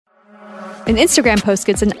An Instagram post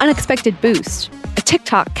gets an unexpected boost. A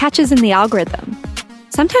TikTok catches in the algorithm.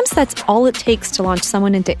 Sometimes that's all it takes to launch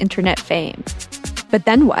someone into internet fame. But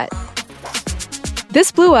then what?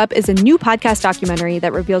 This Blew Up is a new podcast documentary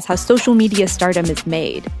that reveals how social media stardom is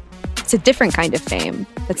made. It's a different kind of fame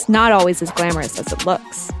that's not always as glamorous as it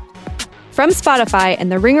looks. From Spotify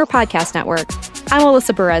and the Ringer Podcast Network, I'm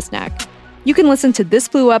Alyssa Bereznek. You can listen to This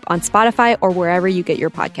Blew Up on Spotify or wherever you get your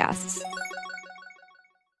podcasts.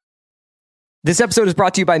 This episode is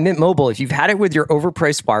brought to you by Mint Mobile. If you've had it with your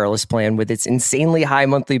overpriced wireless plan with its insanely high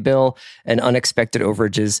monthly bill and unexpected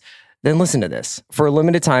overages, then listen to this. For a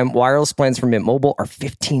limited time, wireless plans from Mint Mobile are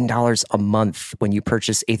 $15 a month when you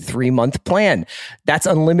purchase a 3-month plan. That's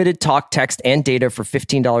unlimited talk, text, and data for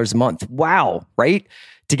 $15 a month. Wow, right?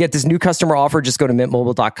 To get this new customer offer, just go to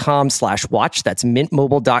mintmobile.com/watch. That's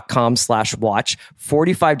mintmobile.com/watch.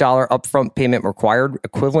 $45 upfront payment required,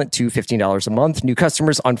 equivalent to $15 a month. New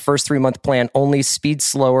customers on first 3-month plan only. Speed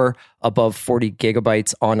slower, above 40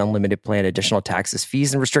 gigabytes on unlimited plan. Additional taxes,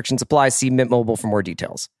 fees, and restrictions apply. See Mint Mobile for more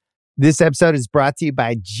details. This episode is brought to you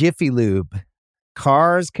by Jiffy Lube.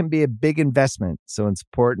 Cars can be a big investment, so it's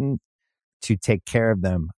important to take care of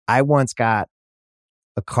them. I once got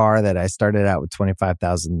a car that I started out with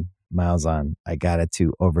 25,000 miles on. I got it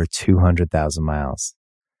to over 200,000 miles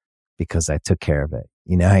because I took care of it.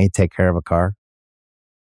 You know how you take care of a car?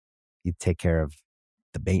 You take care of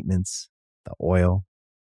the maintenance, the oil,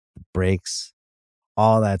 the brakes,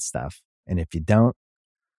 all that stuff. And if you don't,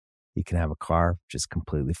 you can have a car just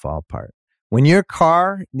completely fall apart. When your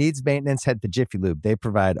car needs maintenance, head to Jiffy Lube. They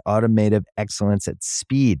provide automotive excellence at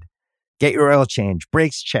speed. Get your oil change,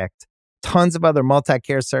 brakes checked, tons of other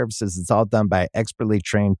multi-care services. It's all done by expertly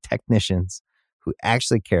trained technicians who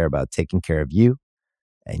actually care about taking care of you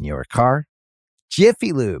and your car.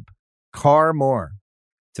 Jiffy Lube, car more.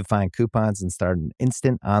 To find coupons and start an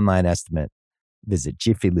instant online estimate, visit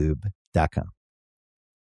jiffylube.com.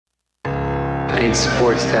 I need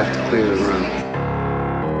support staff to clear the room.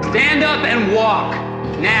 Stand up and walk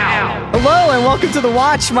now. Hello and welcome to The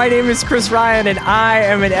Watch. My name is Chris Ryan and I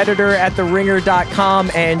am an editor at theringer.com,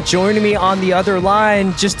 and joining me on the other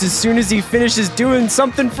line just as soon as he finishes doing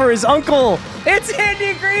something for his uncle, it's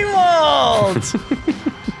Andy Greenwald.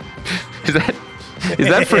 Is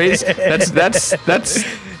that phrase?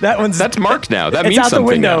 That's marked now. That means out something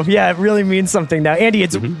the window. now. Yeah, it really means something now. Andy,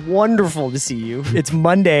 it's wonderful to see you. It's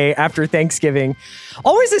Monday after Thanksgiving.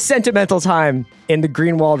 Always a sentimental time in the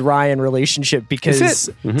Greenwald-Ryan relationship because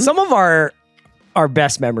some of our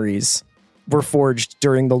best memories were forged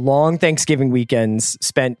during the long Thanksgiving weekends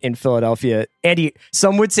spent in Philadelphia. Andy,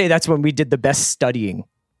 some would say that's when we did the best studying.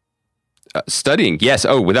 Studying, yes.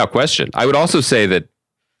 Oh, without question. I would also say that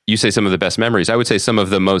you say some of the best memories. I would say some of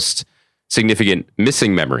the most significant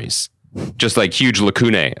missing memories, just like huge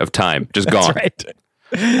lacunae of time, just gone. That's right.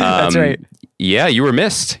 That's right. Yeah, you were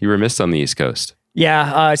missed. You were missed on the East Coast.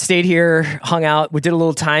 Yeah, stayed here, hung out. We did a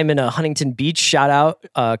little time in Huntington Beach. Shout out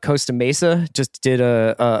Costa Mesa. Just did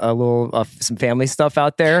a little some family stuff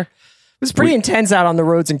out there. It was pretty intense out on the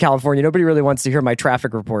roads in California. Nobody really wants to hear my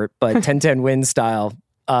traffic report, but 10-10 wind style.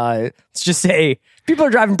 Let's just say people are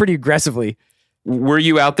driving pretty aggressively. Were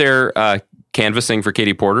you out there canvassing for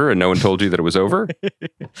Katie Porter and no one told you that it was over?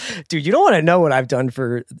 Dude, you don't want to know what I've done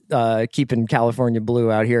for keeping California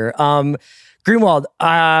blue out here. Greenwald,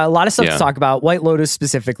 a lot of stuff to talk about, White Lotus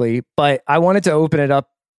specifically, but I wanted to open it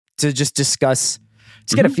up to just discuss,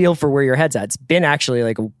 just get a feel for where your head's at. It's been actually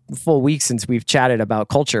like a full week since we've chatted about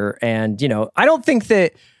culture. And, you know, I don't think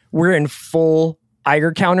that we're in full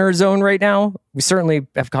Iger counter zone right now. We certainly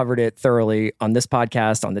have covered it thoroughly on this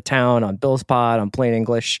podcast, on The Town, on Bill's Pod, on Plain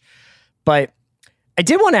English. But I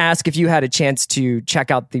did want to ask if you had a chance to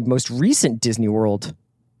check out the most recent Disney World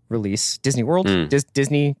release. Disney World?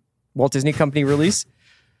 Disney, Walt Disney Company release.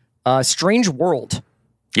 Strange World.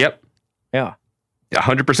 Yep. Yeah.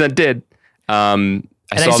 100% did. I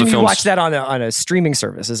saw the film. You watched that on a streaming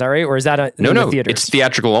service, is that right? Or is that in the theaters? It's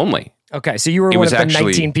theatrical only. Okay, so you were one of the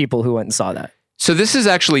 19 people who went and saw that. So this is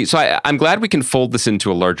actually, I'm glad we can fold this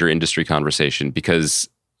into a larger industry conversation because,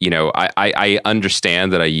 you know, I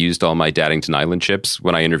understand that I used all my Daddington Island chips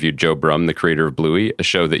when I interviewed Joe Brum, the creator of Bluey, a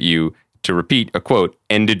show that you, to repeat a quote,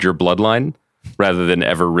 ended your bloodline rather than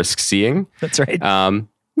ever risk seeing. That's right.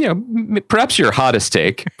 You know, perhaps your hottest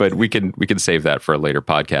take, but we can save that for a later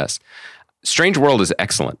podcast. Strange World is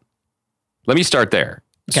excellent. Let me start there.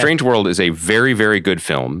 Okay. Strange World is a very, very good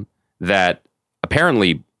film that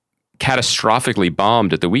apparently catastrophically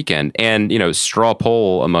bombed at the weekend. And, you know, straw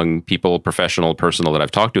poll among people, professional, personal, that I've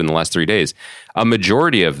talked to in the last 3 days, a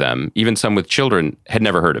majority of them, even some with children, had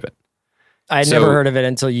never heard of it. I had never heard of it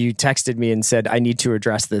until you texted me and said, I need to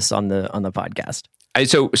address this on the podcast.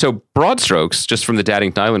 So broad strokes, just from the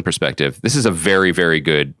Daddington Island perspective, this is a very, very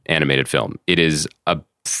good animated film. It's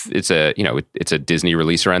a Disney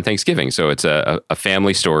release around Thanksgiving. So it's a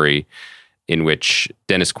family story in which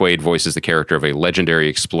Dennis Quaid voices the character of a legendary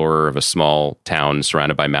explorer of a small town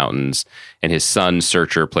surrounded by mountains. And his son,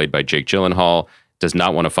 Searcher, played by Jake Gyllenhaal, does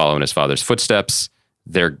not want to follow in his father's footsteps.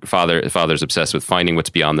 The father's obsessed with finding what's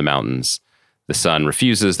beyond the mountains. The son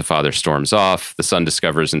refuses. The father storms off. The son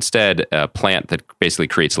discovers instead a plant that basically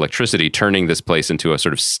creates electricity, turning this place into a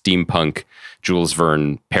sort of steampunk Jules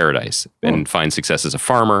Verne paradise, and finds success as a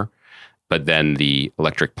farmer. But then the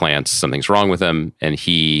electric plants, something's wrong with them. And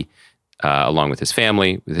he, along with his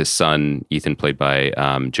family, with his son, Ethan, played by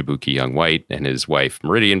Jabuki Young White, and his wife,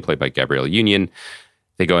 Meridian, played by Gabrielle Union,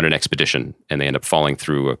 they go on an expedition and they end up falling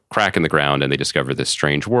through a crack in the ground, and they discover this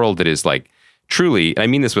strange world that is like, truly, I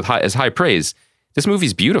mean this with high praise, this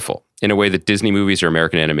movie's beautiful in a way that Disney movies or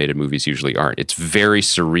American animated movies usually aren't. It's very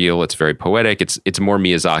surreal. It's very poetic. It's more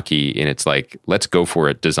Miyazaki, and it's like, let's go for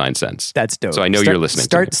it design sense. That's dope. So I know you're listening.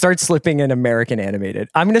 Start slipping in American animated.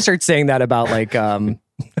 I'm going to start saying that about like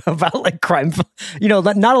about like crime.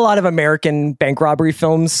 Not a lot of American bank robbery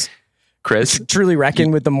films, Chris, truly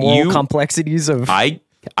reckon with the moral complexities of.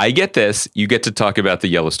 I get this. You get to talk about the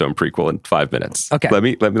Yellowstone prequel in 5 minutes. Okay. Let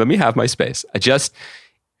me have my space.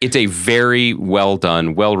 It's a very well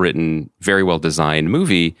done, well written, very well designed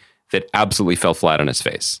movie that absolutely fell flat on its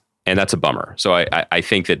face. And that's a bummer. So I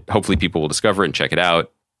think that hopefully people will discover it and check it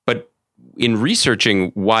out. But in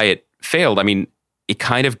researching why it failed, I mean, it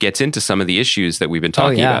kind of gets into some of the issues that we've been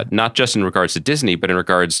talking about, not just in regards to Disney, but in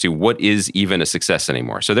regards to what is even a success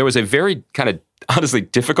anymore. So there was a very kind of honestly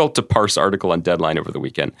difficult to parse article on Deadline over the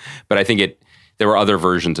weekend, but I think there were other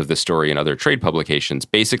versions of this story in other trade publications,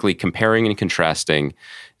 basically comparing and contrasting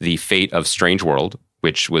the fate of Strange World,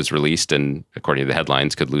 which was released and, according to the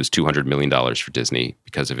headlines, could lose $200 million for Disney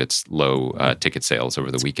because of its low ticket sales over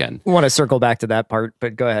the weekend. I want to circle back to that part,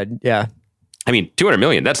 but go ahead. Yeah. I mean, $200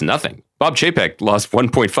 million, that's nothing. Bob Chapek lost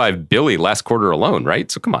 $1.5 billion last quarter alone, right?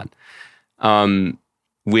 So come on.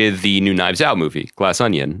 With the new Knives Out movie, Glass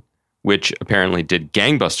Onion, which apparently did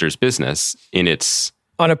gangbusters business in its...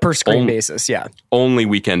 On a per screen basis, yeah. Only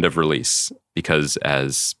weekend of release, because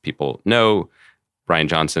as people know, Rian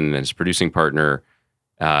Johnson and his producing partner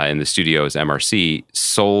in the studios, MRC,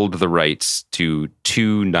 sold the rights to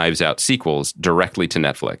 2 Knives Out sequels directly to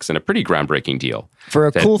Netflix, in a pretty groundbreaking deal. For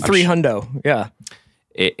a cool $300, yeah.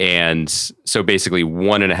 And so basically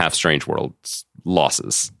 1.5 Strange Worlds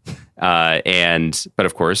losses. But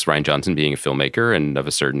of course, Rian Johnson, being a filmmaker and of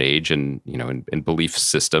a certain age and, and belief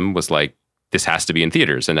system, was like, this has to be in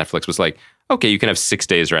theaters. And Netflix was like, okay, you can have 6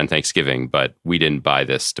 days around Thanksgiving, but we didn't buy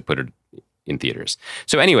this to put it in theaters.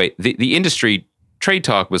 So anyway, the industry trade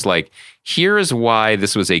talk was like, here is why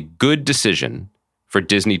this was a good decision for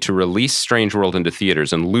Disney to release Strange World into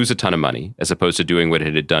theaters and lose a ton of money, as opposed to doing what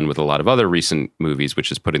it had done with a lot of other recent movies,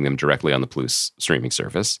 which is putting them directly on the Plus streaming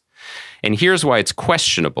service. And here's why it's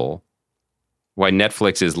questionable why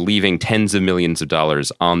Netflix is leaving tens of millions of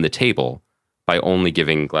dollars on the table by only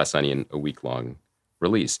giving Glass Onion a week-long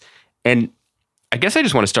release. And I guess I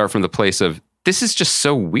just want to start from the place of, this is just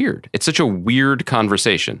so weird. It's such a weird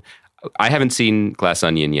conversation. I haven't seen Glass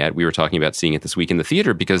Onion yet. We were talking about seeing it this week in the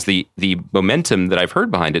theater because the momentum that I've heard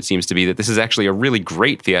behind it seems to be that this is actually a really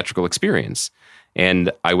great theatrical experience.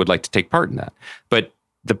 And I would like to take part in that. But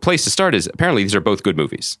the place to start is, apparently these are both good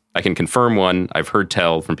movies. I can confirm one. I've heard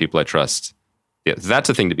tell from people I trust. Yeah, that's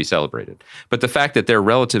a thing to be celebrated. But the fact that their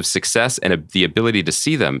relative success and the ability to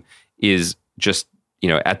see them is just,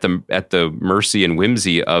 at the mercy and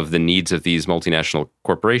whimsy of the needs of these multinational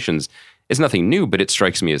corporations is nothing new, but it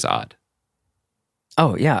strikes me as odd.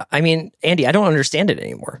 Oh, yeah. I mean, Andy, I don't understand it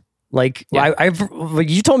anymore. Like,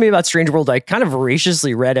 you told me about Strange World. I kind of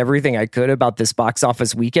voraciously read everything I could about this box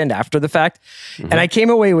office weekend after the fact. Mm-hmm. And I came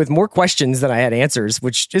away with more questions than I had answers,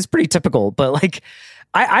 which is pretty typical. But like,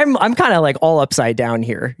 I'm kind of like all upside down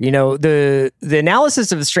here. The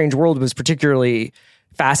analysis of the Strange World was particularly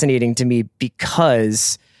fascinating to me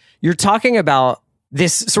because you're talking about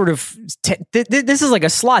this sort of this is like a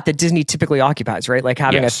slot that Disney typically occupies, right? Like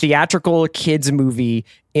having a theatrical kids movie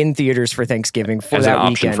in theaters for Thanksgiving for as that an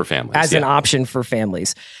option weekend, for families, as an option for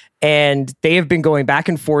families. And they have been going back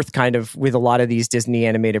and forth kind of with a lot of these Disney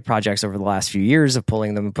animated projects over the last few years of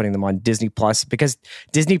pulling them and putting them on Disney Plus, because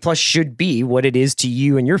Disney Plus should be what it is to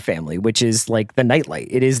you and your family, which is like the nightlight.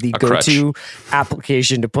 It is the go-to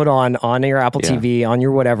application to put on your Apple TV, on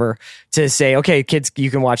your whatever, to say, okay, kids,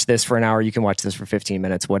 you can watch this for an hour, you can watch this for 15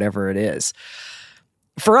 minutes, whatever it is.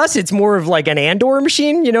 for us, it's more of like an Andor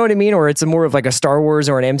machine, you know what I mean? Or it's more of like a Star Wars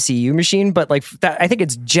or an MCU machine. But like that, I think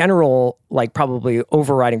its general, like probably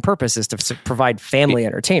overriding purpose is to provide family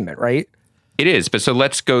entertainment, right? It is. But so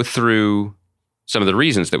let's go through some of the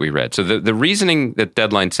reasons that we read. So the reasoning that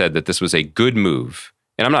Deadline said that this was a good move,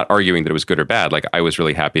 and I'm not arguing that it was good or bad. Like, I was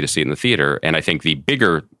really happy to see it in the theater. And I think the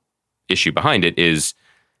bigger issue behind it is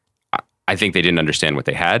I think they didn't understand what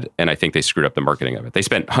they had, and I think they screwed up the marketing of it. They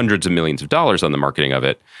spent hundreds of millions of dollars on the marketing of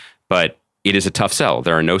it, but it is a tough sell.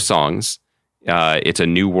 There are no songs. It's a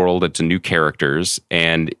new world. It's a new characters,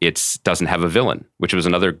 and it doesn't have a villain, which was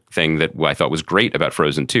another thing that I thought was great about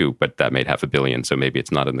Frozen 2, but that made $500 million, so maybe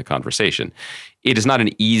it's not in the conversation. It is not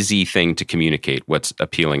an easy thing to communicate what's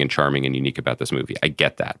appealing and charming and unique about this movie. I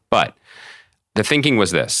get that. But the thinking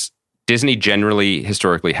was this. Disney generally,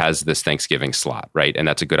 historically, has this Thanksgiving slot, right? And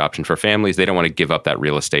that's a good option for families. They don't want to give up that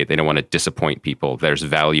real estate. They don't want to disappoint people. There's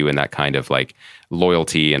value in that kind of like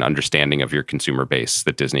loyalty and understanding of your consumer base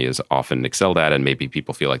that Disney has often excelled at, and maybe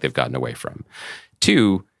people feel like they've gotten away from.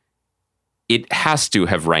 2, it has to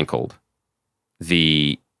have rankled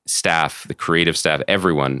the staff, the creative staff,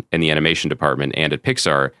 everyone in the animation department and at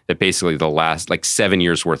Pixar that basically the last like 7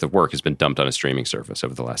 years worth of work has been dumped on a streaming service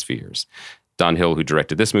over the last few years. Don Hill, who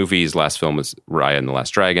directed this movie, his last film was Raya and the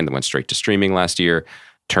Last Dragon that went straight to streaming last year.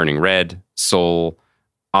 Turning Red, Soul,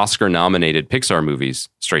 Oscar-nominated Pixar movies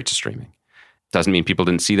straight to streaming. Doesn't mean people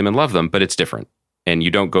didn't see them and love them, but it's different. And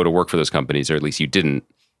you don't go to work for those companies, or at least you didn't,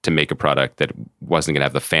 to make a product that wasn't going to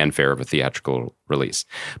have the fanfare of a theatrical release.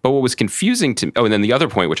 But what was confusing to me, and then the other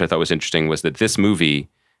point, which I thought was interesting, was that this movie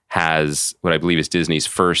has what I believe is Disney's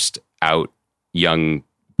first out young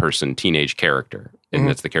person, teenage character. And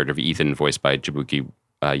that's the character of Ethan, voiced by Jabuki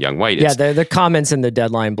Young White. Yeah, the comments in the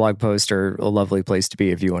Deadline blog post are a lovely place to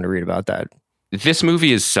be if you want to read about that. This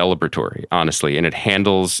movie is celebratory, honestly, and it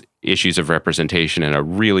handles issues of representation in a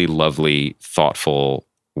really lovely, thoughtful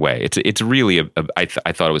way. It's really I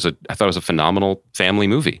thought it was a phenomenal family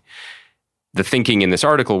movie. The thinking in this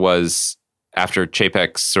article was, after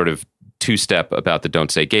Chapek's sort of two-step about the Don't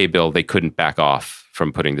Say Gay bill, they couldn't back off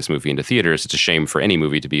from putting this movie into theaters. It's a shame for any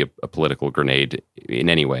movie to be a political grenade in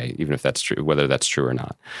any way, even if that's true, whether that's true or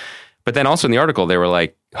not. But then also in the article, they were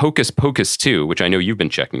like, Hocus Pocus 2, which I know you've been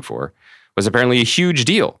checking for, was apparently a huge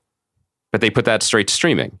deal. But they put that straight to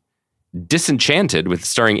streaming. Disenchanted, with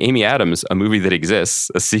starring Amy Adams, a movie that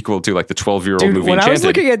exists, a sequel to like the 12-year-old movie when Enchanted. I was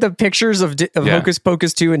looking at the pictures of Hocus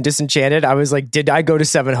Pocus 2 and Disenchanted, I was like, did I go to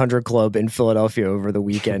 700 Club in Philadelphia over the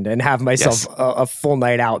weekend and have myself a full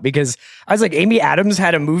night out? Because I was like, Amy Adams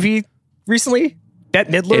had a movie recently?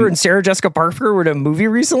 Bette Midler and Sarah Jessica Parker were in a movie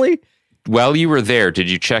recently? While you were there, did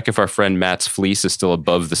you check if our friend Matt's fleece is still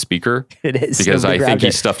above the speaker? It is. Because I think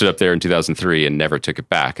he stuffed it up there in 2003 and never took it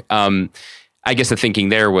back. I guess the thinking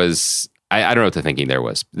there was, I don't know what the thinking there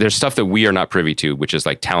was. There's stuff that we are not privy to, which is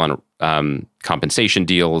like talent compensation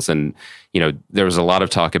deals. And, there was a lot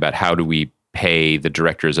of talk about how do we pay the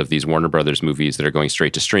directors of these Warner Brothers movies that are going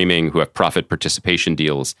straight to streaming, who have profit participation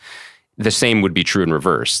deals. The same would be true in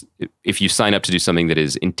reverse. If you sign up to do something that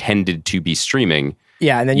is intended to be streaming.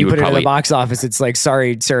 Yeah, and then you put it in the box office. It's like,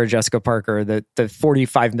 sorry, Sarah Jessica Parker, the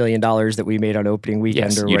 $45 million that we made on opening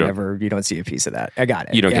weekend or whatever, you don't see a piece of that. I got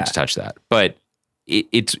it. You don't get to touch that. But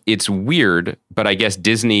it's weird, but I guess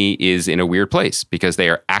Disney is in a weird place because they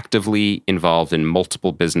are actively involved in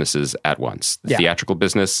multiple businesses at once. The theatrical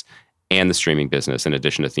business and the streaming business, in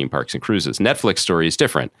addition to theme parks and cruises. Netflix story is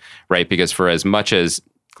different, right? Because for as much as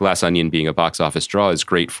Glass Onion being a box office draw is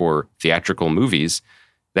great for theatrical movies,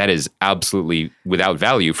 that is absolutely without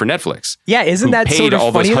value for Netflix. Yeah, isn't that paid sort of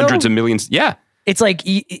all funny, those hundreds though? of millions? Yeah, it's like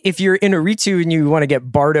if you're in Inarritu and you want to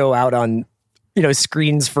get Bardo out on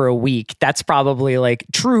screens for a week, that's probably like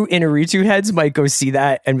true Inarritu heads might go see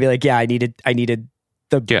that and be like, yeah, I needed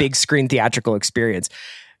the big screen theatrical experience.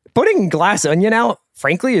 Putting Glass Onion out,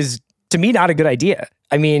 frankly, is to me not a good idea.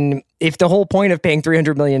 I mean, if the whole point of paying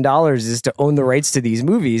 $300 million is to own the rights to these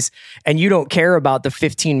movies, and you don't care about the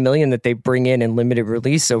 $15 million that they bring in limited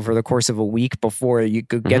release over the course of a week before it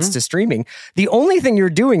gets to streaming, the only thing you're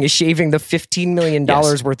doing is shaving the $15 million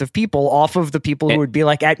worth of people off of the people who would be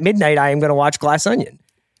like, at midnight, I am going to watch Glass Onion.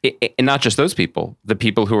 And not just those people, the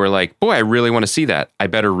people who are like, boy, I really want to see that. I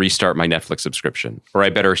better restart my Netflix subscription, or I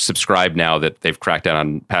better subscribe now that they've cracked down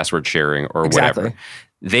on password sharing or whatever.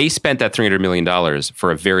 They spent that $300 million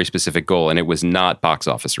for a very specific goal, and it was not box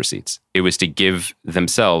office receipts. It was to give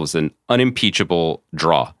themselves an unimpeachable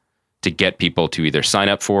draw to get people to either sign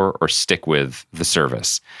up for or stick with the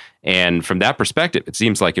service. And from that perspective, it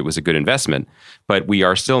seems like it was a good investment, but we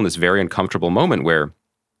are still in this very uncomfortable moment where,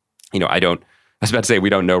 was about to say, we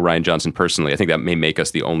don't know Rian Johnson personally. I think that may make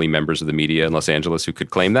us the only members of the media in Los Angeles who could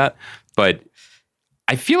claim that. But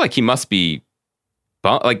I feel like he must be,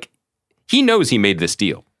 like, he knows he made this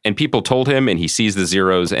deal. And people told him, and he sees the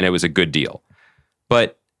zeros, and it was a good deal.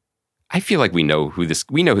 But I feel like we know who this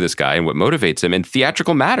guy and what motivates him, and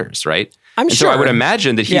theatrical matters, right? I'm and sure. So I would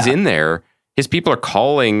imagine that he's in there. His people are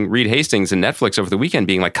calling Reed Hastings and Netflix over the weekend,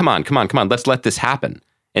 being like, come on, let's let this happen.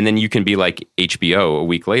 And then you can be like HBO a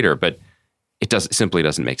week later, but it simply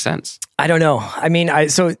doesn't make sense. I don't know. I mean,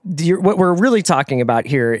 what we're really talking about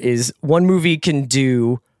here is one movie can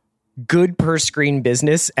do good per screen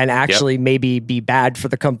business and actually maybe be bad for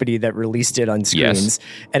the company that released it on screens. Yes.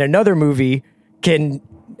 And another movie can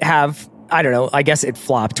have, I don't know, I guess it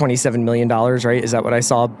flopped $27 million, right? Is that what I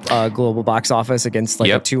saw? Global box office against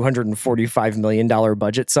like a $245 million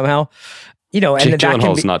budget somehow. And Jake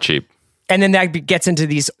Gyllenhaal's not cheap. And then that gets into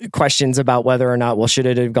these questions about whether or not, well, should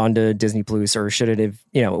it have gone to Disney Plus, or should it have,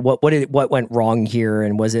 what went wrong here?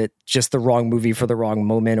 And was it just the wrong movie for the wrong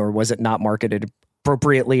moment, or was it not marketed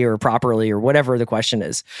appropriately or properly, or whatever the question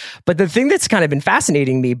is? But the thing that's kind of been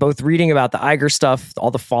fascinating me, both reading about the Iger stuff,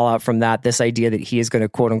 all the fallout from that, this idea that he is going to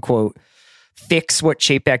quote unquote fix what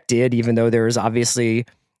Chapek did, even though there is obviously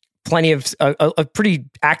plenty of a pretty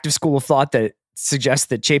active school of thought that suggests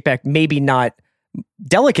that Chapek maybe not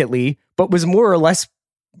delicately, but was more or less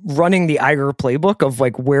running the Iger playbook of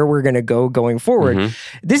like where we're going to go going forward.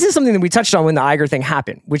 Mm-hmm. This is something that we touched on when the Iger thing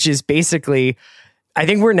happened, which is basically, I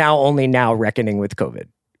think we're only now reckoning with COVID,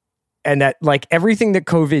 and that like everything that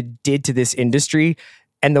COVID did to this industry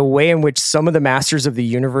and the way in which some of the masters of the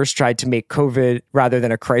universe tried to make COVID, rather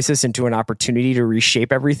than a crisis, into an opportunity to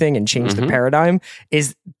reshape everything and change the paradigm,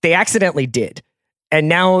 is they accidentally did. And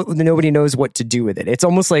now nobody knows what to do with it. It's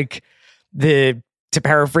almost like to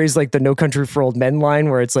paraphrase like the No Country for Old Men line,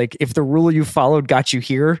 where it's like, if the rule you followed got you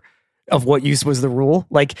here, of what use was the rule?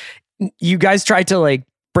 Like, you guys tried to like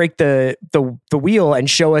break the wheel and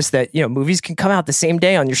show us that, movies can come out the same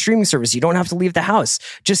day on your streaming service. You don't have to leave the house.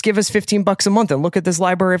 Just give us $15 a month and look at this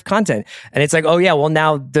library of content. And it's like, oh yeah, well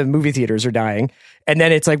now the movie theaters are dying. And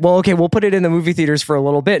then it's like, well, okay, we'll put it in the movie theaters for a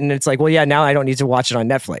little bit. And it's like, well, yeah, now I don't need to watch it on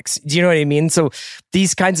Netflix. Do you know what I mean? So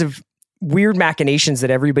these kinds of weird machinations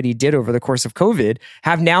that everybody did over the course of COVID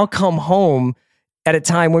have now come home at a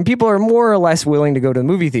time when people are more or less willing to go to the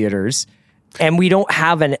movie theaters, and we don't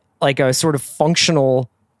have a sort of functional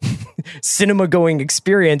cinema going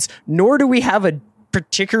experience, nor do we have a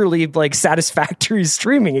particularly like satisfactory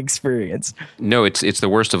streaming experience. No, it's the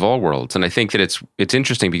worst of all worlds. And I think that it's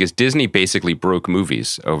interesting because Disney basically broke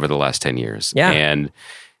movies over the last 10 years. Yeah. And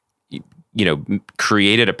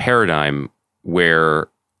created a paradigm where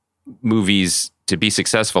movies, to be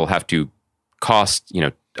successful, have to cost,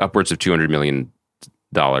 upwards of $200 million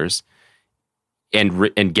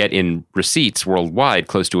and get in receipts worldwide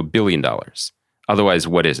close to $1 billion. Otherwise,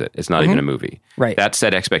 what is it? It's not even a movie. Right. That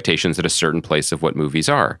set expectations at a certain place of what movies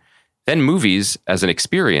are. Then movies as an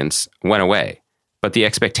experience went away, but the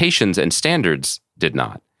expectations and standards did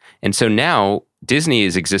not. And so now Disney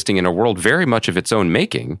is existing in a world very much of its own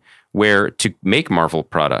making, where to make Marvel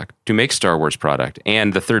product, to make Star Wars product,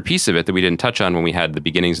 and the third piece of it that we didn't touch on when we had the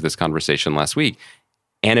beginnings of this conversation last week,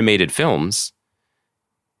 animated films,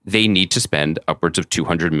 they need to spend upwards of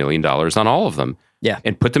 $200 million on all of them. Yeah.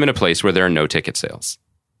 And put them in a place where there are no ticket sales.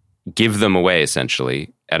 Give them away,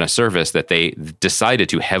 essentially, at a service that they decided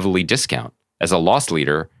to heavily discount as a loss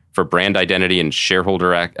leader for brand identity and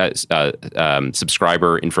shareholder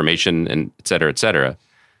subscriber information, and et cetera, et cetera.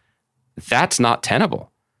 That's not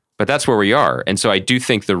tenable. But that's where we are. And so I do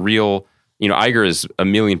think the real, Iger is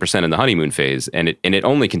 1,000,000% in the honeymoon phase, and it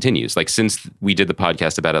only continues. Like, since we did the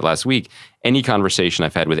podcast about it last week, any conversation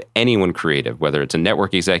I've had with anyone creative, whether it's a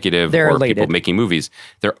network executive or people making movies,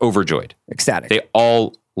 they're overjoyed. Ecstatic. They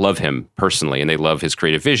all love him personally, and they love his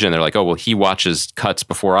creative vision. They're like, oh, well, he watches cuts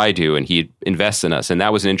before I do, and he invests in us. And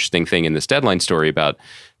that was an interesting thing in this Deadline story about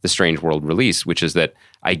the Strange World release, which is that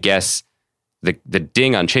I guess the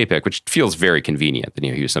ding on Chapek, which feels very convenient, that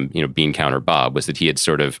he was some bean counter Bob, was that he had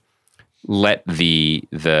sort of let the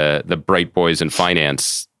bright boys in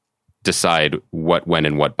finance decide what went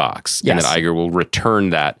in what box. Yes. And that Iger will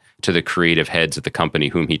return that to the creative heads at the company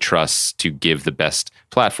whom he trusts to give the best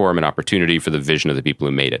platform and opportunity for the vision of the people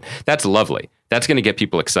who made it. That's lovely. That's going to get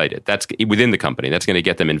people excited. That's within the company. That's going to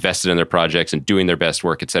get them invested in their projects and doing their best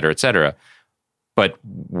work, et cetera, et cetera. But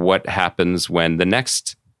what happens when the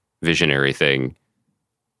next visionary thing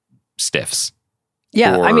stiffs?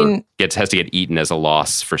 Yeah, or I mean, has to get eaten as a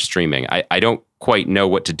loss for streaming. I don't quite know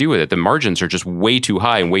what to do with it. The margins are just way too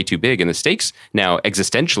high and way too big, and the stakes now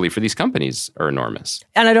existentially for these companies are enormous.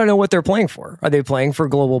 And I don't know what they're playing for. Are they playing for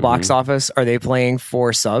global box office? Are they playing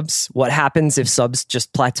for subs? What happens if subs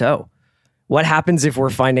just plateau? What happens if we're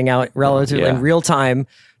finding out relatively in real time,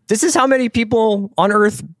 this is how many people on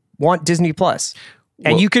Earth want Disney Plus?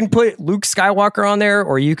 And you can put Luke Skywalker on there,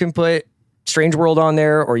 or you can put Strange World on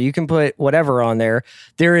there, or you can put whatever on there.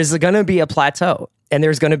 There is going to be a plateau, and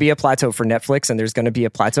there's going to be a plateau for Netflix, and there's going to be a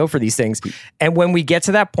plateau for these things. And when we get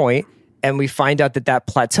to that point and we find out that that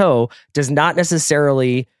plateau does not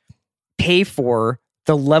necessarily pay for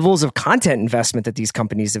the levels of content investment that these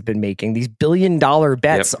companies have been making, these billion-dollar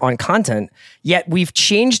bets on content, yet we've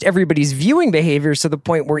changed everybody's viewing behaviors to the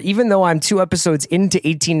point where even though I'm 2 episodes into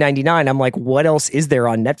 $18.99, I'm like, what else is there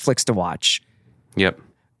on Netflix to watch? Yep.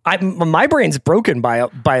 My brain's broken by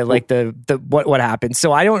like the what happened.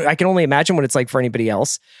 So I can only imagine what it's like for anybody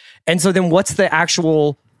else. And so then what's the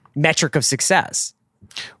actual metric of success?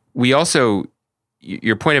 We also,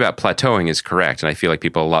 your point about plateauing is correct. And I feel like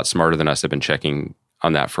people a lot smarter than us have been checking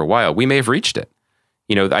on that for a while. We may have reached it.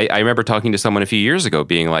 You know, I remember talking to someone a few years ago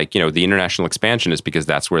being like, you know, the international expansion is because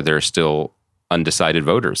that's where there's still undecided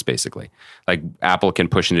voters, basically. Like Apple can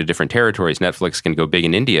push into different territories. Netflix can go big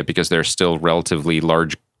in India because there's still relatively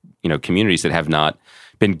large, you know, communities that have not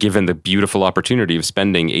been given the beautiful opportunity of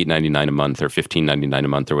spending $8.99 a month or $15.99 a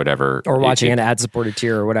month or whatever. Or watching an ad-supported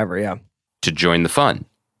tier or whatever, yeah. To join the fun.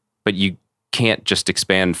 But you can't just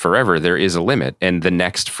expand forever. There is a limit. And the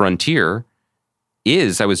next frontier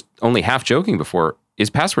is, I was only half joking before,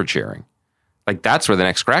 is password sharing. Like that's where the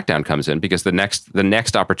next crackdown comes in, because the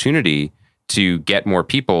next opportunity to get more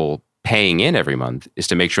people paying in every month is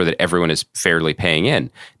to make sure that everyone is fairly paying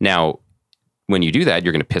in. Now, when you do that,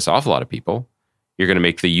 you're going to piss off a lot of people. You're going to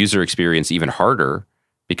make the user experience even harder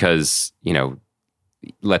because, you know,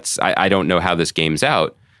 I don't know how this game's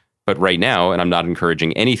out, but right now, and I'm not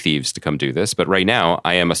encouraging any thieves to come do this, but right now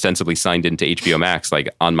I am ostensibly signed into HBO Max, like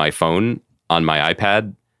on my phone, on my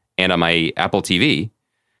iPad, and on my Apple TV.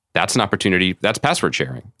 That's an opportunity. That's password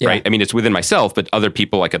sharing, right? I mean, it's within myself, but other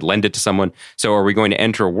people, I could lend it to someone. So are we going to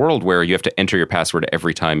enter a world where you have to enter your password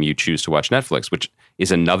every time you choose to watch Netflix, which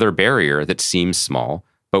is another barrier that seems small,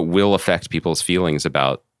 but will affect people's feelings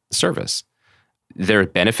about the service? There are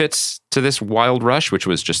benefits to this wild rush, which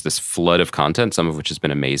was just this flood of content, some of which has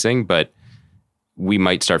been amazing, but we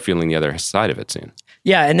might start feeling the other side of it soon.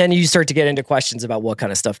 Yeah, and then you start to get into questions about what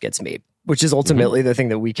kind of stuff gets made, which is ultimately the thing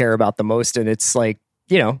that we care about the most. And it's like,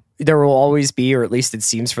 you know, there will always be, or at least it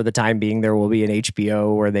seems for the time being, there will be an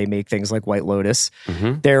HBO where they make things like White Lotus.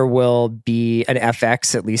 There will be an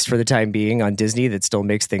FX, at least for the time being, on Disney that still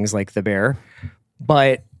makes things like The Bear.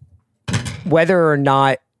 But whether or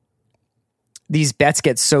not these bets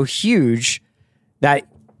get so huge that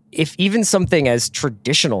if even something as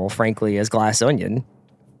traditional, frankly, as Glass Onion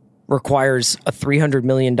requires a $300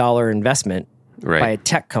 million investment by a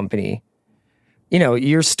tech company, you know,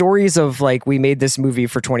 your stories of like, we made this movie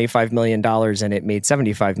for $25 million and it made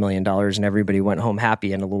 $75 million and everybody went home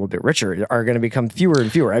happy and a little bit richer are going to become fewer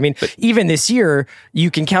and fewer. I mean, even this year,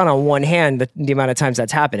 you can count on one hand the amount of times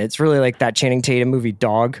that's happened. It's really like that Channing Tatum movie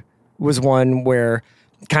Dog was one where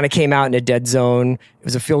it kind of came out in a dead zone. It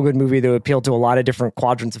was a feel-good movie that appealed to a lot of different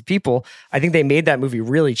quadrants of people. I think they made that movie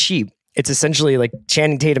really cheap. It's essentially like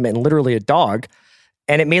Channing Tatum and literally a dog,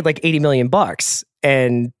 and it made like $80 million.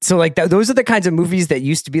 And so like those are the kinds of movies that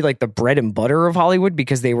used to be like the bread and butter of Hollywood,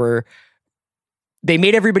 because they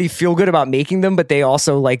made everybody feel good about making them, but they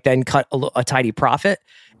also like then cut a tidy profit.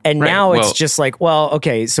 And now it's just like, well,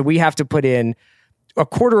 okay, so we have to put in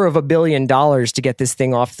 $250 million to get this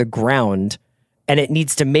thing off the ground, and it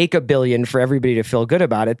needs to make $1 billion for everybody to feel good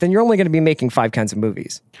about it. Then you're only going to be making 5 kinds of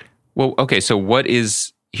movies. Well, okay, so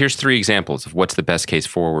here's 3 examples of what's the best case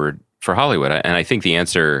forward for Hollywood. And I think the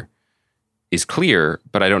answer is clear,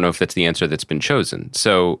 but I don't know if that's the answer that's been chosen.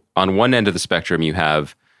 So on one end of the spectrum, you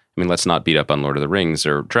have, I mean, let's not beat up on Lord of the Rings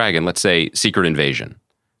or Dragon. Let's say Secret Invasion,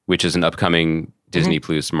 which is an upcoming Disney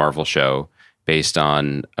Plus Marvel show based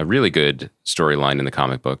on a really good storyline in the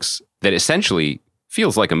comic books that essentially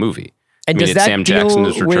feels like a movie. And does that Sam Jackson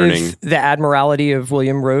is returning with the admiralty of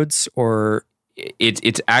William Rhodes, or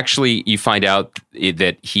it's actually, you find out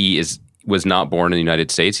that he was not born in the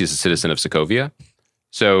United States. He's a citizen of Sokovia.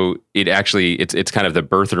 So it's kind of the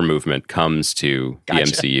birther movement comes to the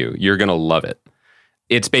MCU. You're going to love it.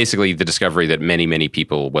 It's basically the discovery that many, many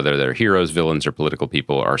people, whether they're heroes, villains, or political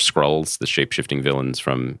people, are Skrulls, the shape-shifting villains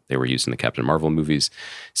they were used in the Captain Marvel movies.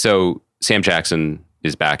 So Sam Jackson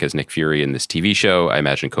is back as Nick Fury in this TV show. I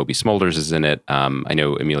imagine Kobe Smulders is in it. I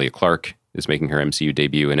know Emilia Clarke is making her MCU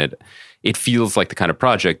debut, and it feels like the kind of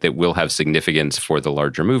project that will have significance for the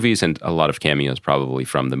larger movies and a lot of cameos probably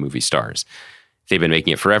from the movie stars. They've been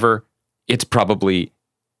making it forever. It's probably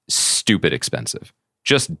stupid expensive.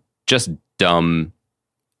 Just dumb.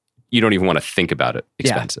 You don't even want to think about it.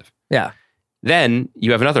 Expensive. Yeah. Then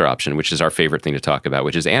you have another option, which is our favorite thing to talk about,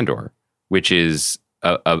 which is Andor, which is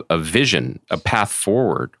a vision, a path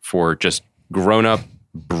forward for just grown-up,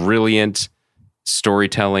 brilliant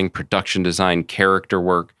storytelling, production design, character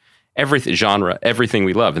work, everything, genre, everything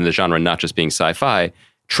we love. And the genre not just being sci-fi,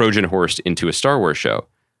 Trojan horsed into a Star Wars show.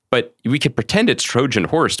 But we could pretend it's Trojan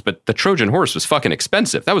horsed, but the Trojan horse was fucking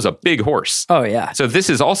expensive. That was a big horse. Oh, yeah. So this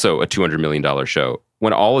is also a $200 million show.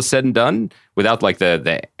 When all is said and done, without like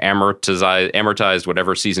the amortized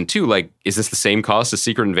whatever season 2, like, is this the same cost as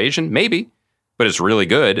Secret Invasion? Maybe, but it's really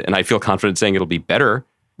good. And I feel confident saying it'll be better,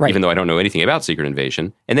 even though I don't know anything about Secret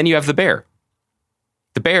Invasion. And then you have The Bear.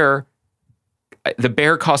 The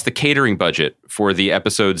Bear cost the catering budget for the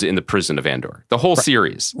episodes in the prison of Andor. The whole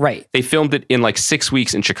series. Right. They filmed it in like 6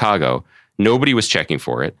 weeks in Chicago. Nobody was checking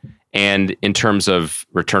for it. And in terms of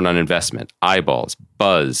return on investment, eyeballs,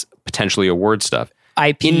 buzz, potentially award stuff,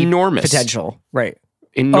 IP enormous potential. Right.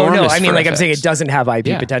 Enormous. Oh, no. I mean, like FX. I'm saying, it doesn't have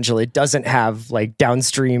IP potential. It doesn't have like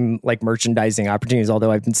downstream like merchandising opportunities, although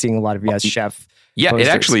I've been seeing a lot of Chef. Yeah, posters.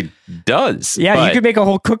 it actually does. Yeah, you could make a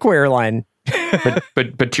whole cookware line.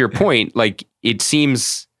 but to your point, like it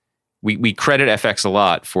seems we credit FX a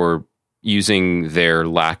lot for using their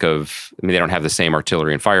lack of, I mean, they don't have the same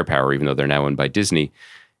artillery and firepower, even though they're now owned by Disney,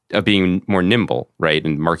 of being more nimble, right?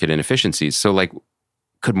 And market inefficiencies. So like,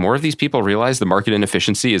 could more of these people realize the market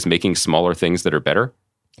inefficiency is making smaller things that are better?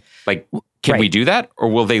 Like, can we do that? Or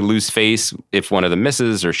will they lose face if one of them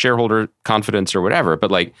misses or shareholder confidence or whatever?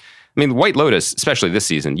 But like, I mean, White Lotus, especially this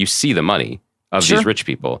season, you see the money of these rich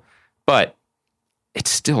people, but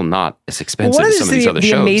it's still not as expensive as some of these other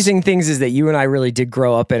shows. The amazing things is that you and I really did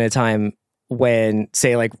grow up in a time when,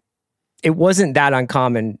 say, like, it wasn't that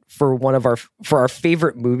uncommon for our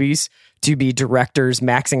favorite movies to be directors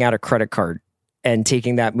maxing out a credit card and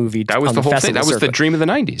taking that movie. That was the whole thing. That was the dream of the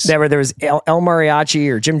 90s. There was El Mariachi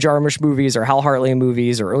or Jim Jarmusch movies or Hal Hartley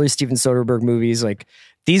movies or early Steven Soderbergh movies. Like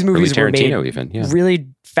these movies were made really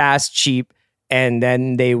fast, cheap, and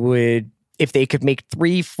then they would, if they could make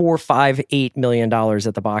 $3, $4, $5, $8 million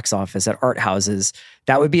at the box office at art houses,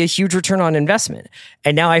 that would be a huge return on investment.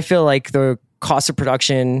 And now I feel like the cost of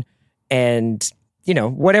production and, you know,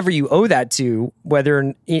 whatever you owe that to,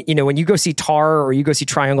 whether, you know, when you go see Tar or you go see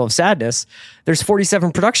Triangle of Sadness, there's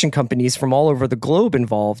 47 production companies from all over the globe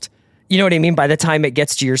involved. You know what I mean? By the time it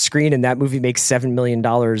gets to your screen and that movie makes $7 million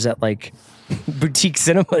at like boutique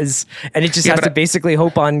cinemas, and it just has to basically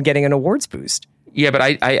hope on getting an awards boost. Yeah, but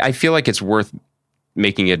I feel like it's worth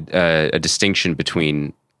making a distinction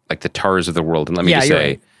between like the Tars of the world. And let me just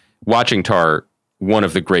say, watching Tar, one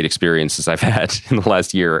of the great experiences I've had in the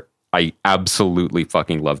last year. I absolutely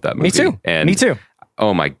fucking love that movie. Me too. And me too.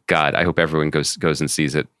 Oh my God. I hope everyone goes and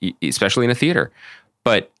sees it, especially in a theater.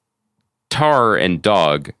 But Tar and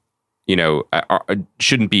Dog, you know,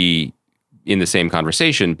 shouldn't be in the same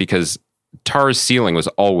conversation because Tar's ceiling was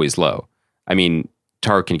always low. I mean,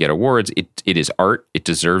 Tar can get awards. It is art. It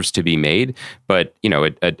deserves to be made. But, you know,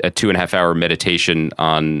 a 2.5 hour meditation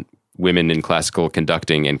on women in classical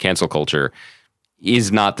conducting and cancel culture is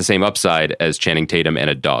not the same upside as Channing Tatum and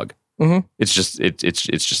a dog. Mm-hmm.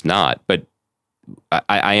 It's just not. But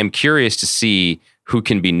I am curious to see who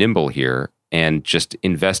can be nimble here and just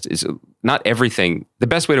invest. Is not everything. The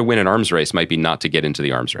best way to win an arms race might be not to get into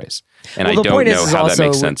the arms race. And I don't know how that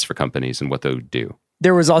makes sense for companies and what they would do.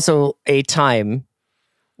 There was also a time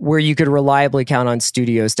where you could reliably count on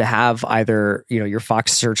studios to have either, you know, your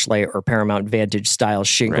Fox Searchlight or Paramount Vantage style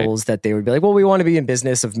shingles that they would be like, well, we want to be in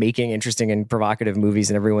business of making interesting and provocative movies.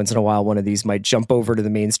 And every once in a while, one of these might jump over to the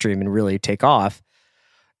mainstream and really take off.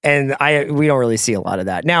 And we don't really see a lot of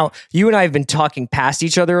that. Now, you and I have been talking past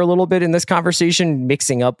each other a little bit in this conversation,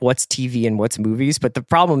 mixing up what's TV and what's movies. But the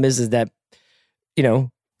problem is that, you know,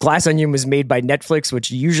 Glass Onion was made by Netflix, which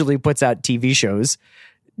usually puts out TV shows.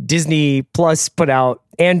 Disney Plus put out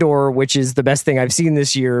Andor, which is the best thing I've seen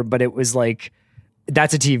this year, but it was like,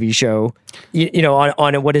 that's a TV show, you know,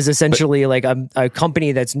 on what is essentially like a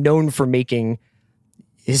company that's known for making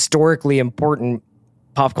historically important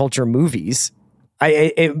pop culture movies.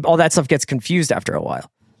 All that stuff gets confused after a while.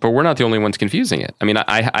 But we're not the only ones confusing it. I mean,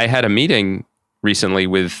 I had a meeting recently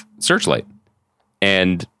with Searchlight,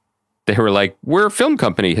 and they were like, we're a film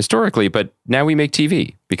company historically, but now we make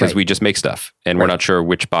TV because we just make stuff and we're not sure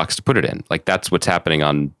which box to put it in. Like that's what's happening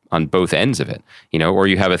on both ends of it, you know, or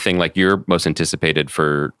you have a thing like your most anticipated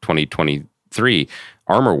for 2023,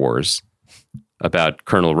 Armor Wars, about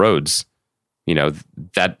Colonel Rhodes,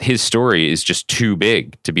 that his story is just too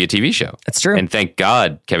big to be a TV show. That's true. And thank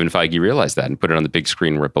God Kevin Feige realized that and put it on the big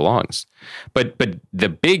screen where it belongs. But the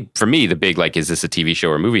big, like, is this a TV show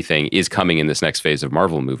or movie thing is coming in this next phase of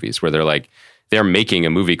Marvel movies where they're making a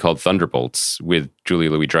movie called Thunderbolts with Julia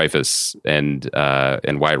Louis-Dreyfus and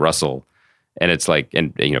Wyatt Russell. And it's like,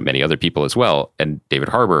 and many other people as well, and David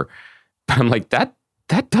Harbour. But I'm like, that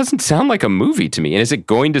doesn't sound like a movie to me. And is it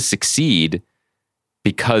going to succeed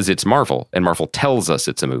because it's Marvel and Marvel tells us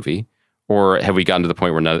it's a movie? Or have we gotten to the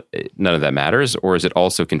point where none of that matters? Or is it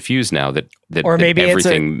also confused now that or maybe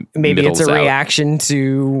everything it's a out? reaction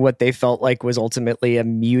to what they felt like was ultimately a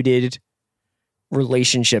muted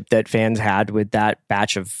relationship that fans had with that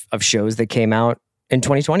batch of shows that came out in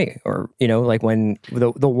 2020, or like when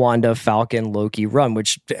the Wanda, Falcon, Loki run,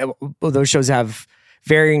 which those shows have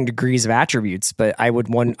varying degrees of attributes, but I would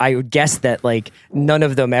guess that like none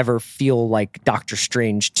of them ever feel like Doctor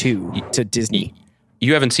Strange 2 to Disney.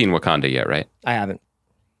 You haven't seen Wakanda yet, right? I haven't.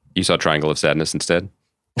 You saw Triangle of Sadness instead?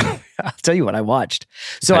 I'll tell you what I watched.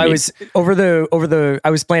 So I was I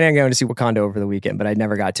was planning on going to see Wakanda over the weekend, but I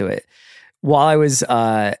never got to it. While I was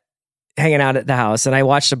hanging out at the house, and I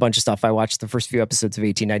watched a bunch of stuff. I watched the first few episodes of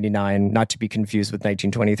 1899, not to be confused with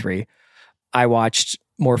 1923. I watched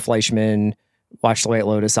more Fleischman, watched White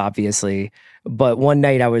Lotus, obviously. But one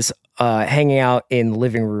night I was hanging out in the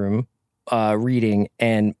living room reading,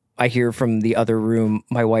 and I hear from the other room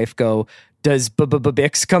my wife go, "Does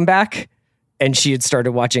Bix come back?" And she had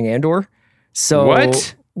started watching Andor. So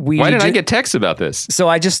what? Why didn't I get texts about this? So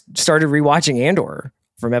I just started rewatching Andor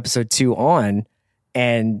from episode 2 on.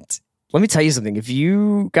 And let me tell you something. If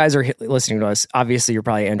you guys are listening to us, obviously you're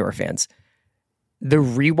probably Andor fans. The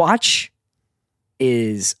rewatch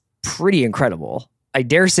is pretty incredible. I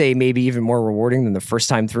dare say maybe even more rewarding than the first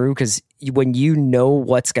time through, because when you know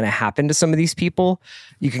what's going to happen to some of these people,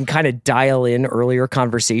 you can kind of dial in earlier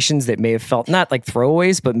conversations that may have felt not like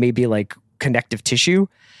throwaways, but maybe like connective tissue.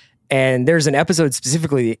 And there's an episode,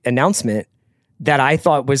 specifically the announcement, that I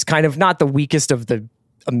thought was kind of not the weakest of the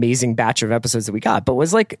amazing batch of episodes that we got, but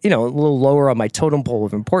was like, a little lower on my totem pole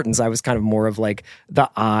of importance. I was kind of more of like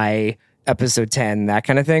the episode 10, that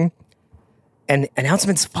kind of thing. And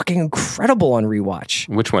announcement's fucking incredible on rewatch.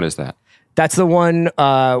 Which one is that? That's the one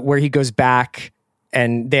where he goes back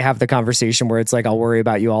and they have the conversation where it's like, "I'll worry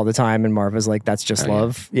about you all the time." And Marva's like, "That's just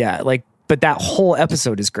love." Yeah. Like, but that whole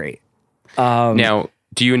episode is great. Now,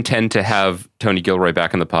 do you intend to have Tony Gilroy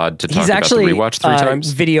back on the pod to talk about the rewatch 3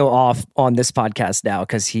 times? Video off on this podcast now,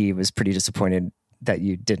 because he was pretty disappointed that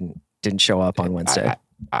you didn't show up on Wednesday.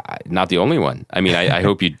 Not the only one. I mean, I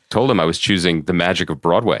hope you told him I was choosing the magic of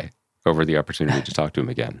Broadway over the opportunity to talk to him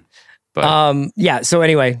again. But yeah. So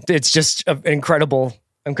anyway, it's just incredible.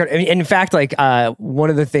 I mean, in fact, like one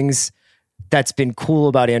of the things that's been cool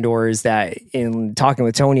about Andor is that in talking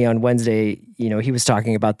with Tony on Wednesday, he was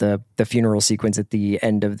talking about the funeral sequence at the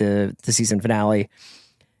end of the season finale,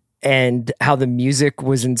 and how the music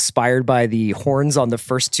was inspired by the horns on the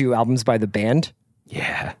first 2 albums by the band.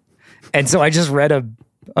 Yeah. And so I just read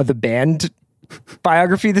the band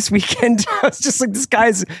biography this weekend. I was just like, this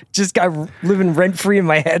guy's just living rent free in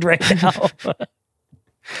my head right now.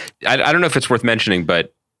 I don't know if it's worth mentioning,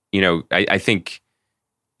 but I think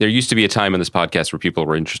there used to be a time on this podcast where people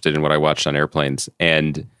were interested in what I watched on airplanes,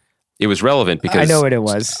 and it was relevant because I know what it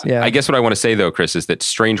was. Yeah. I guess what I want to say though, Chris, is that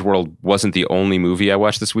Strange World wasn't the only movie I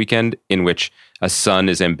watched this weekend in which a son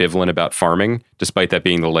is ambivalent about farming, despite that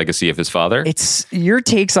being the legacy of his father. Your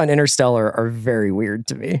takes on Interstellar are very weird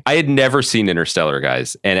to me. I had never seen Interstellar,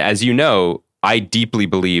 guys. And as you know, I deeply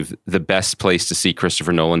believe the best place to see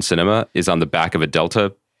Christopher Nolan cinema is on the back of a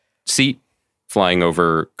Delta seat flying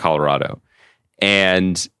over Colorado.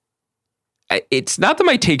 And it's not that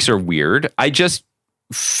my takes are weird. I just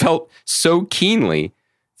felt so keenly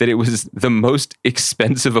that it was the most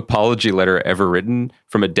expensive apology letter ever written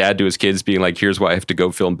from a dad to his kids, being like, "Here's why I have to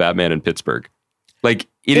go film Batman in Pittsburgh." Like,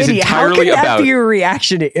 it is entirely how can about. That be your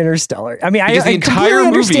reaction to Interstellar? I mean, I completely entire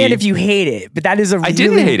understand if you hate it, but that is I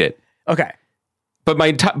didn't hate it. Okay. But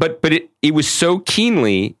it was so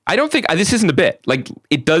keenly. I don't think this isn't a bit. Like,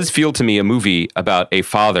 it does feel to me a movie about a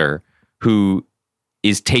father who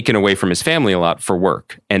is taken away from his family a lot for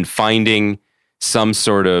work and finding some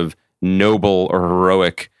sort of noble or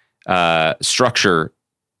heroic structure,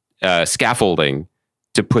 scaffolding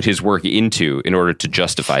to put his work into in order to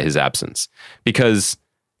justify his absence. Because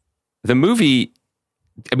the movie,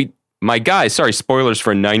 I mean, my guy, sorry, spoilers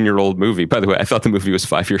for a 9-year-old movie. By the way, I thought the movie was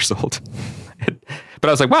 5 years old. But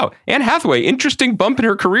I was like, wow, Anne Hathaway, interesting bump in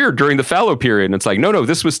her career during the fallow period. And it's like, no,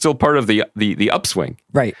 this was still part of the upswing.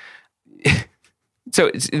 Right.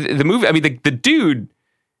 So the movie, I mean, the dude,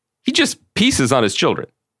 he just pieces on his children.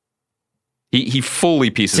 He fully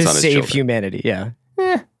pieces on his children. To save humanity, yeah.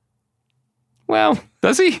 Well,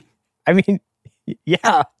 does he? I mean,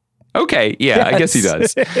 yeah. Okay, yeah, yes. I guess he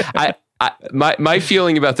does. My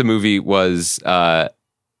feeling about the movie was, and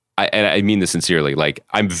I mean this sincerely, like,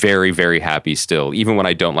 I'm very, very happy still, even when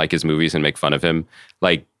I don't like his movies and make fun of him.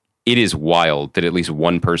 Like, it is wild that at least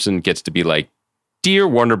one person gets to be like, dear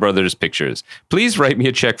Warner Brothers Pictures, please write me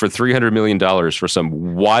a check for $300 million for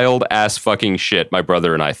some wild ass fucking shit my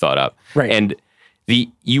brother and I thought up. Right. And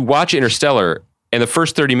you watch Interstellar and the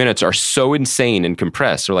first 30 minutes are so insane and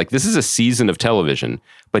compressed. Or like, this is a season of television,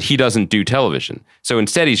 but he doesn't do television. So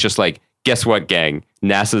instead he's just like, guess what, gang?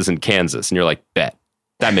 NASA's in Kansas. And you're like, bet.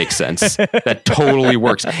 That makes sense. That totally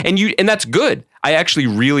works. And that's good. I actually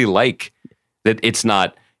really like that it's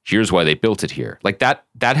not, here's why they built it here. Like that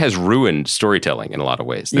has ruined storytelling in a lot of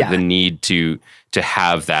ways. The need to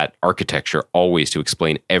have that architecture always to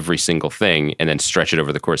explain every single thing and then stretch it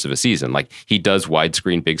over the course of a season. Like he does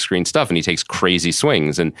widescreen, big screen stuff and he takes crazy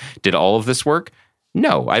swings. And did all of this work?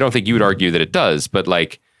 No, I don't think you would argue that it does. But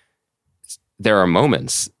like there are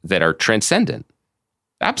moments that are transcendent.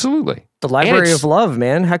 Absolutely. The library of love,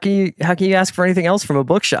 man. How can you ask for anything else from a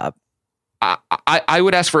bookshop? I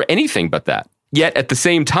would ask for anything but that. Yet at the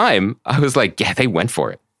same time, I was like, yeah, they went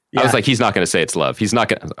for it. Yeah. I was like, he's not going to say it's love. He's not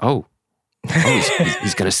going to.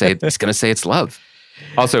 He's going to say it's love.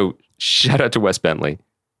 Also, shout out to Wes Bentley.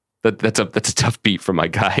 That's a tough beat for my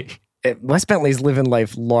guy. Wes Bentley's living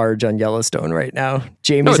life large on Yellowstone right now.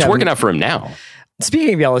 It's working out for him now.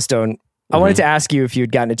 Speaking of Yellowstone, I wanted to ask you if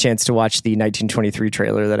you'd gotten a chance to watch the 1923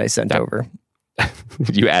 trailer that I sent over.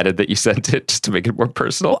 You added that you sent it just to make it more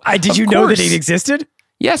personal. Well, did you know that it existed?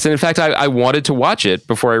 Yes, and in fact, I wanted to watch it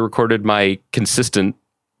before I recorded my consistent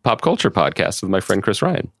pop culture podcast with my friend Chris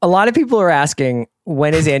Ryan. A lot of people are asking,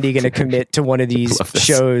 when is Andy going to commit to one of these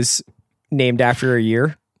shows named after a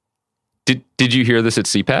year? Did you hear this at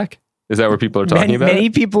CPAC? Is that where people are talking about Many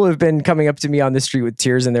it? people have been coming up to me on the street with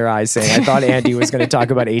tears in their eyes saying, I thought Andy was going to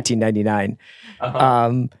talk about 1899.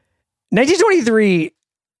 1923,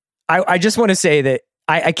 I just want to say that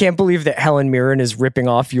I can't believe that Helen Mirren is ripping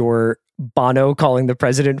off your Bono calling the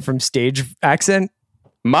president from stage accent.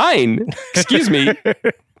 Mine? Excuse me.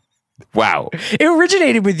 Wow. It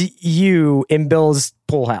originated with you in Bill's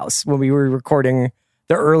pool house when we were recording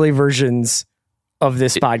the early versions of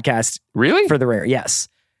this podcast. Really? For the rare. Yes.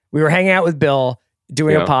 We were hanging out with Bill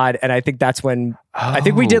doing a pod. And I think that's when I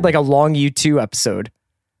think we did like a long U2 episode.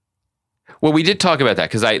 Well, we did talk about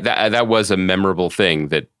that because that was a memorable thing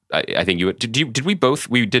that I think we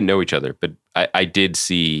didn't know each other, but I did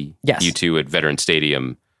see U2 at Veteran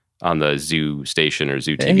Stadium on the Zoo Station or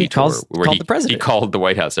Zoo TV tour where the president. He called the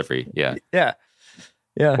White House Yeah.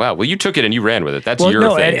 Wow. Well, you took it and you ran with it. That's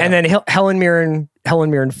your thing. And then Helen Mirren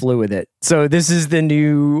flew with it. So this is the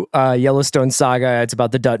new Yellowstone saga. It's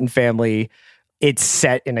about the Dutton family. It's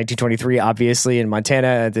set in 1923, obviously, in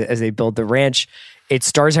Montana as they build the ranch. It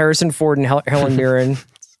stars Harrison Ford and Helen Mirren.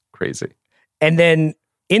 Crazy. And then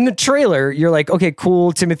in the trailer, you're like, okay,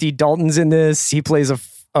 cool. Timothy Dalton's in this. He plays a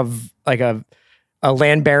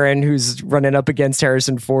land baron who's running up against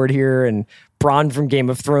Harrison Ford here, and Bronn from Game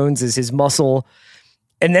of Thrones is his muscle.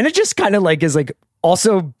 And then it just kind of like is like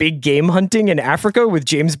also big game hunting in Africa with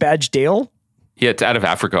James Badge Dale. Yeah, it's out of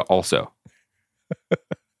Africa also.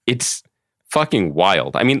 It's fucking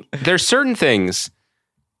wild. I mean, there's certain things,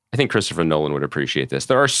 I think Christopher Nolan would appreciate this.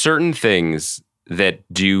 There are certain things that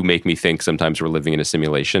do make me think sometimes we're living in a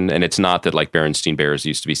simulation. And it's not that like Berenstain Bears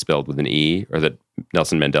used to be spelled with an E, or that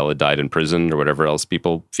Nelson Mandela died in prison, or whatever else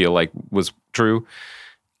people feel like was true.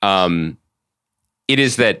 It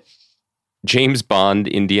is that James Bond,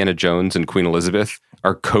 Indiana Jones, and Queen Elizabeth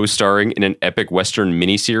are co-starring in an epic Western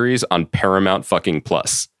miniseries on Paramount fucking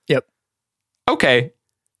Plus. Yep. Okay.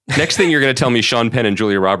 Next thing you're going to tell me Sean Penn and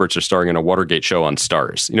Julia Roberts are starring in a Watergate show on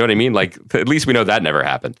Starz. You know what I mean? Like, at least we know that never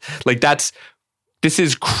happened. Like, this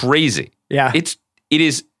is crazy. Yeah. It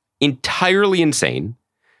is entirely insane.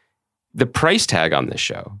 The price tag on this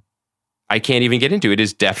show, I can't even get into. It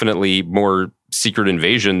is definitely more Secret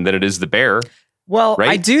Invasion than it is The Bear. Well, right?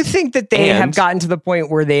 I do think that they have gotten to the point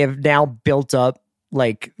where they have now built up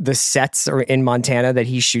like the sets or in Montana that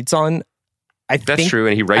he shoots on. That's true,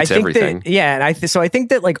 and he writes everything. And I think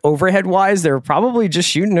that like overhead wise, they're probably just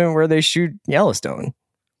shooting it where they shoot Yellowstone.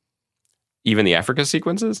 Even the Africa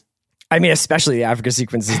sequences? I mean, especially the Africa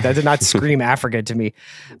sequences. That did not scream Africa to me.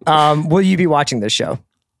 Will you be watching this show?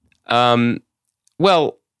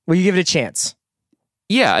 Well, will you give it a chance?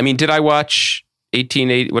 Yeah, I mean, did I watch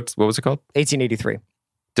 1880? What was it called? 1883.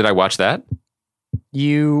 Did I watch that?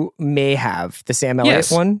 You may have the Sam Elliott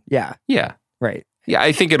one. Yeah. Yeah. Right. Yeah,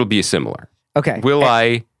 I think it'll be similar. Okay. Will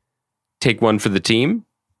I take one for the team?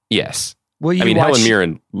 Yes. Will you Helen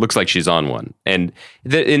Mirren looks like she's on one. And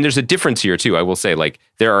there's a difference here, too. I will say, like,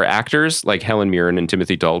 there are actors like Helen Mirren and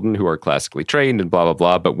Timothy Dalton who are classically trained and blah, blah,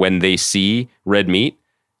 blah. But when they see red meat,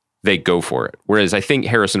 they go for it. Whereas I think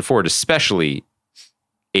Harrison Ford, especially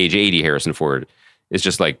age 80 Harrison Ford, is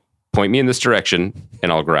just like, point me in this direction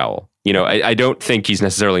and I'll growl. You know, I don't think he's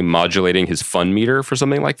necessarily modulating his fun meter for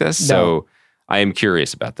something like this. No. So I am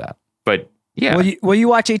curious about that. But yeah. Will you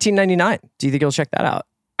watch 1899? Do you think you'll check that out?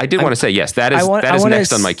 I did want to say, yes, that is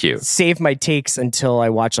next on my queue. Save my takes until I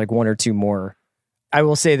watch like one or two more. I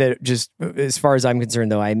will say that just as far as I'm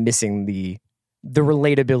concerned, though, I'm missing the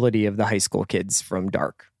relatability of the high school kids from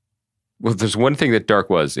Dark. Well, there's one thing that Dark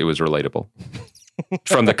was. It was relatable.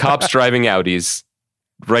 From the cops driving Audis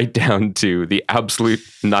right down to the absolute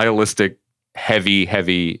nihilistic, heavy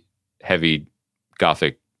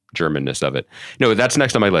Gothic Germanness of it. No, that's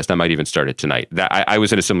next on my list. I might even start it tonight. I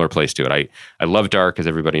was in a similar place to it. I love Dark, as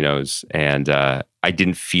everybody knows, and I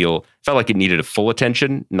felt like it needed a full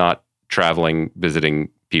attention, not traveling, visiting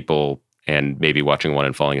people, and maybe watching one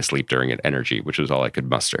and falling asleep during it energy, which was all I could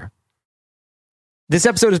muster. This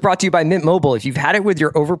episode is brought to you by Mint Mobile. If you've had it with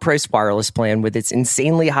your overpriced wireless plan with its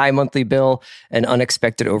insanely high monthly bill and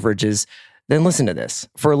unexpected overages, then listen to this.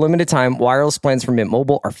 For a limited time, wireless plans from Mint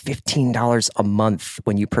Mobile are $15 a month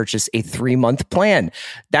when you purchase a 3-month plan.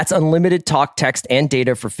 That's unlimited talk, text, and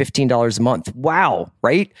data for $15 a month. Wow,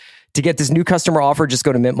 right? To get this new customer offer, just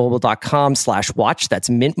go to mintmobile.com/watch. That's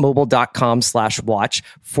mintmobile.com/watch.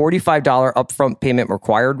 $45 upfront payment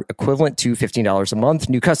required, equivalent to $15 a month.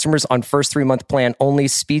 New customers on first 3-month plan only.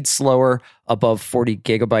 Speed slower, above 40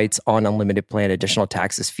 gigabytes on unlimited plan. Additional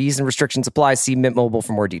taxes, fees, and restrictions apply. See Mint Mobile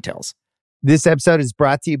for more details. This episode is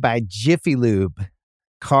brought to you by Jiffy Lube.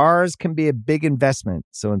 Cars can be a big investment,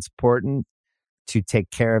 so it's important to take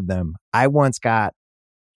care of them. I once got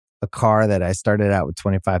a car that I started out with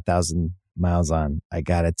 25,000 miles on. I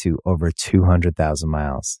got it to over 200,000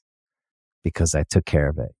 miles because I took care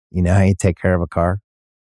of it. You know how you take care of a car?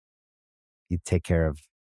 You take care of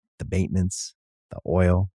the maintenance, the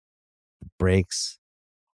oil, the brakes,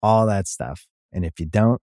 all that stuff. And if you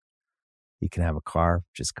don't, you can have a car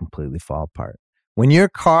just completely fall apart. When your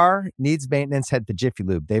car needs maintenance, head to Jiffy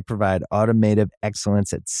Lube. They provide automotive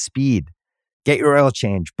excellence at speed. Get your oil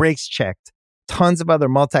change, brakes checked, tons of other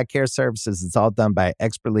multi-care services. It's all done by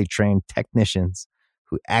expertly trained technicians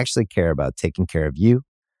who actually care about taking care of you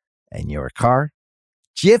and your car.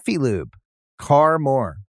 Jiffy Lube, car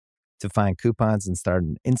more. To find coupons and start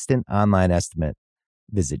an instant online estimate,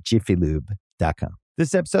 visit jiffylube.com.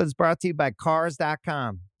 This episode is brought to you by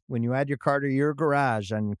Cars.com. When you add your car to your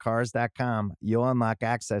garage on Cars.com, you'll unlock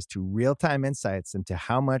access to real-time insights into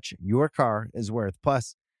how much your car is worth.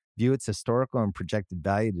 Plus, view its historical and projected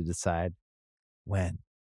value to decide when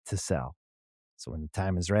to sell. So when the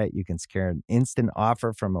time is right, you can secure an instant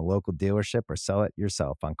offer from a local dealership or sell it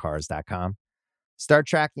yourself on Cars.com. Start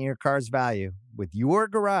tracking your car's value with your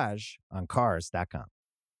garage on Cars.com.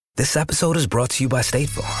 This episode is brought to you by State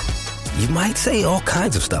Farm. You might say all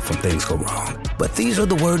kinds of stuff when things go wrong, but these are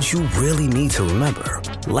the words you really need to remember.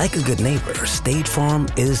 Like a good neighbor, State Farm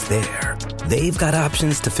is there. They've got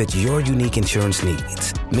options to fit your unique insurance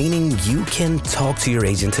needs, meaning you can talk to your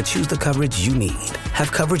agent to choose the coverage you need.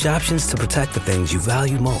 Have coverage options to protect the things you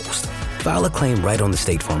value most. File a claim right on the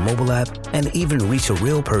State Farm mobile app and even reach a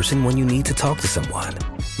real person when you need to talk to someone.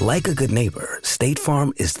 Like a good neighbor, State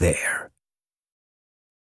Farm is there.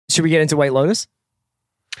 Should we get into White Lotus?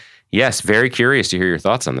 Yes, very curious to hear your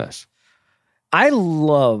thoughts on this. I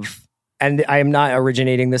love, and I am not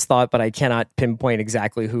originating this thought, but I cannot pinpoint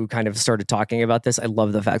exactly who kind of started talking about this. I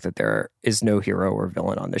love the fact that there is no hero or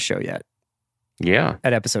villain on this show yet. Yeah.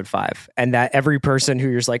 At episode 5. And that every person who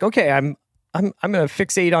you're like, okay, I'm going to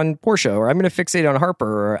fixate on Portia, or I'm going to fixate on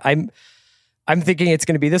Harper, or I'm thinking it's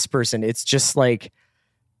going to be this person. It's just like,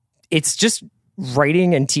 it's just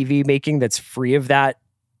writing and TV making that's free of that,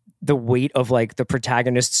 the weight of like the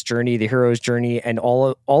protagonist's journey, the hero's journey, and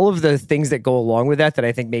all of the things that go along with that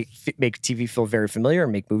I think make TV feel very familiar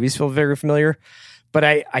and make movies feel very familiar. But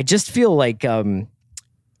I just feel like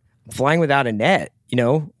flying without a net, you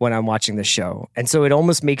know, when I'm watching this show. And so it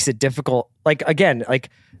almost makes it difficult. Like, again, like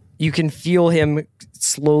you can feel him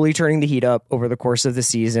slowly turning the heat up over the course of the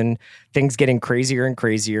season, things getting crazier and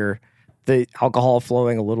crazier, the alcohol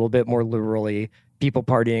flowing a little bit more liberally, people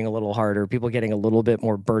partying a little harder, people getting a little bit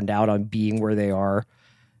more burned out on being where they are.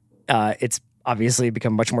 It's obviously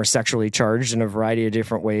become much more sexually charged in a variety of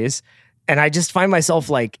different ways. And I just find myself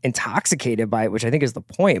like intoxicated by it, which I think is the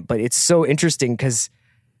point. But it's so interesting because,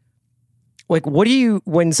 like,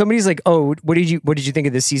 when somebody's like, "Oh, what did you think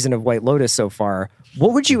of this season of White Lotus so far?"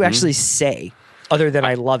 What would you actually say other than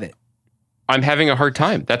I love it? I'm having a hard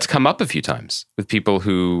time. That's come up a few times with people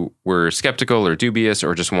who were skeptical or dubious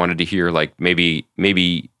or just wanted to hear like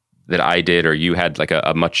maybe that I did or you had like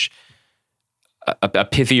a much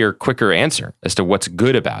pithier, quicker answer as to what's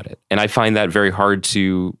good about it. And I find that very hard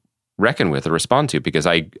to reckon with or respond to because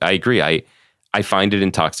I agree. I find it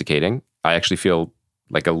intoxicating. I actually feel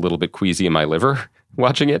like a little bit queasy in my liver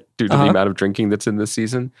watching it due to the amount of drinking that's in this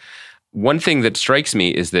season. One thing that strikes me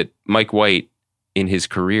is that Mike White in his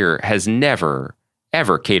career has never,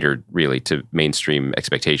 ever catered really to mainstream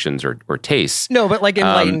expectations or tastes. No, but like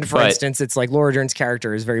Enlightened, for instance, it's like Laura Dern's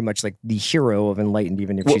character is very much like the hero of Enlightened,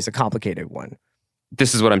 even if she's a complicated one.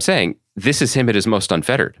 This is what I'm saying. This is him at his most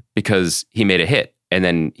unfettered because he made a hit. And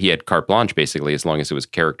then he had carte blanche, basically, as long as it was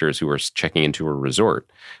characters who were checking into a resort,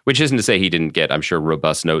 which isn't to say he didn't get, I'm sure,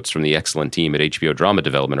 robust notes from the excellent team at HBO Drama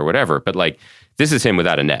Development or whatever. But like, this is him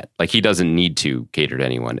without a net. Like, he doesn't need to cater to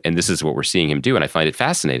anyone. And this is what we're seeing him do. And I find it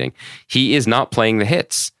fascinating. He is not playing the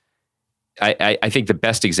hits. I think the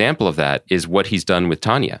best example of that is what he's done with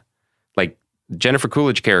Tanya. Like, Jennifer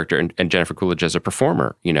Coolidge character and Jennifer Coolidge as a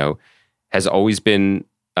performer, you know, has always been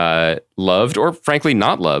loved or frankly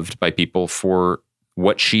not loved by people for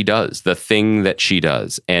what she does, the thing that she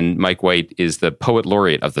does. And Mike White is the poet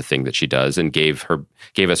laureate of the thing that she does and gave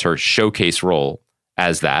us her showcase role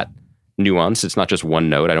as that. Nuance. It's not just one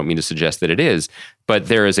note. I don't mean to suggest that it is, but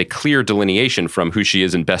there is a clear delineation from who she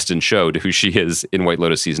is in Best in Show to who she is in White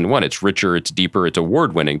Lotus season 1. It's richer, it's deeper, it's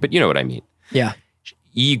award winning, but you know what I mean. Yeah.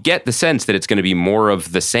 You get the sense that it's going to be more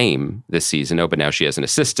of the same this season. Oh, but now she has an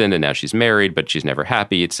assistant and now she's married, but she's never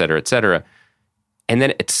happy, et cetera, et cetera. And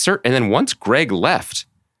then once Greg left,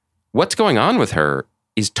 what's going on with her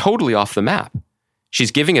is totally off the map.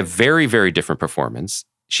 She's giving a very, very different performance.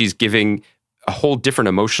 She's giving a whole different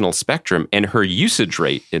emotional spectrum, and her usage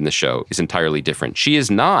rate in the show is entirely different. She is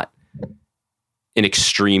not an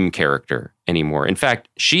extreme character anymore. In fact,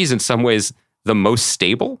 she's in some ways the most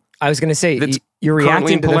stable. I was going to say, you're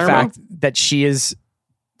reacting to the fact that she is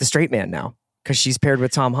the straight man now because she's paired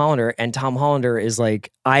with Tom Hollander, and Tom Hollander is like,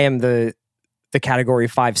 I am the Category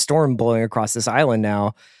 5 storm blowing across this island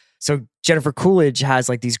now. So Jennifer Coolidge has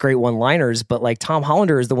like these great one-liners, but like Tom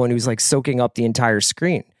Hollander is the one who's like soaking up the entire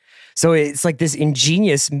screen. So it's like this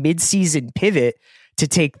ingenious mid-season pivot to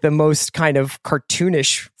take the most kind of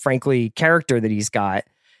cartoonish, frankly, character that he's got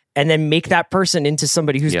and then make that person into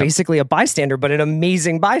somebody who's basically a bystander, but an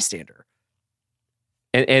amazing bystander.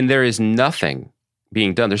 And there is nothing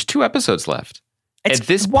being done. There's 2 episodes left. It's at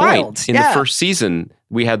this wild. point in the first season,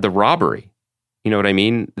 we had the robbery. You know what I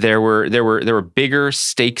mean? There were bigger,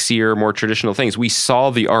 stakesier, more traditional things. We saw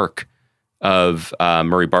the arc of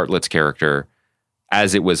Murray Bartlett's character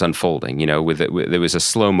as it was unfolding. You know, there was a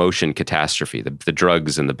slow motion catastrophe, the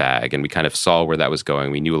drugs in the bag, and we kind of saw where that was going.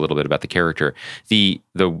 We knew a little bit about the character, the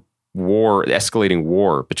escalating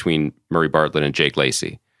war between Murray Bartlett and Jake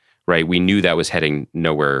Lacey. Right, we knew that was heading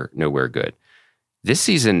nowhere good. This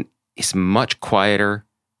season is much quieter.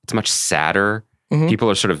 It's much sadder. Mm-hmm. People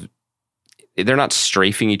are they're not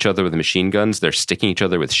strafing each other with machine guns. They're sticking each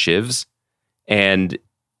other with shivs. And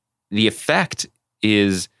the effect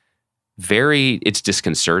is it's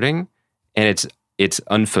disconcerting and it's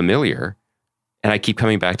unfamiliar. And I keep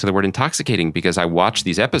coming back to the word intoxicating because I watch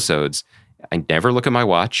these episodes. I never look at my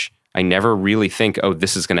watch. I never really think, oh,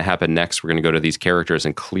 this is going to happen next. We're going to go to these characters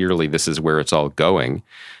and clearly this is where it's all going.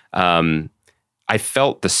 I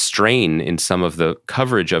felt the strain in some of the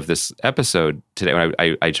coverage of this episode today when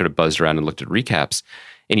I sort of buzzed around and looked at recaps,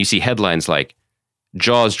 and you see headlines like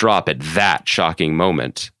jaws drop at that shocking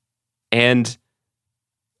moment. And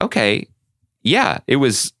okay, yeah, it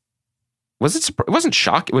was it wasn't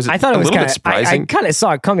shocking. I thought it was a little bit surprising. I kind of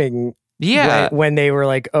saw it coming. Yeah. When they were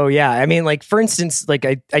like, oh yeah. I mean, like, for instance, like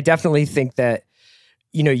I definitely think that,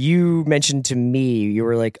 you know, you mentioned to me, you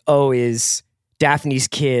were like, oh, is Daphne's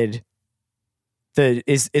kid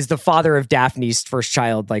is the father of Daphne's first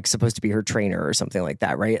child like supposed to be her trainer or something like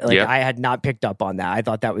that, right? Like, I had not picked up on that. I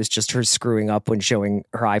thought that was just her screwing up when showing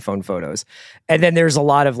her iPhone photos. And then there's a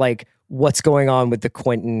lot of like, what's going on with the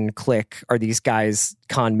Quentin clique? Are these guys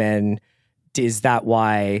con men? Is that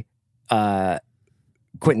why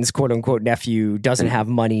Quentin's quote unquote nephew doesn't have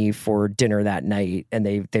money for dinner that night and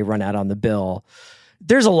they run out on the bill?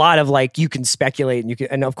 There's a lot of like, you can speculate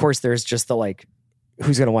and of course there's just the like,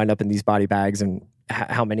 who's going to wind up in these body bags and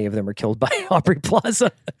how many of them are killed by Aubrey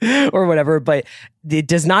Plaza or whatever. But it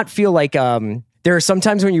does not feel like there are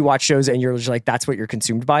sometimes when you watch shows and you're just like, that's what you're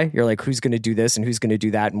consumed by. You're like, who's going to do this and who's going to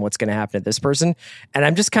do that and what's going to happen to this person. And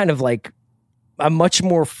I'm just kind of like, I'm much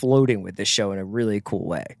more floating with this show in a really cool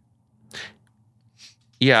way.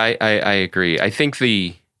 Yeah, I agree. I think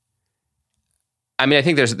there's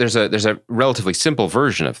a relatively simple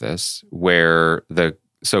version of this where the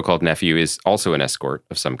so-called nephew is also an escort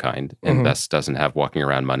of some kind and thus doesn't have walking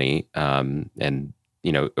around money. And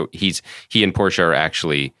you know, he and Portia are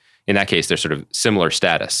actually, in that case, they're sort of similar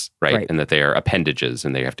status, right? And that they are appendages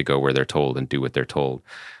and they have to go where they're told and do what they're told.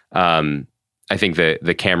 I think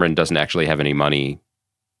the Cameron doesn't actually have any money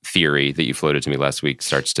theory that you floated to me last week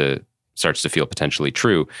starts to feel potentially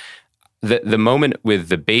true. The moment with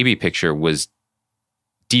the baby picture was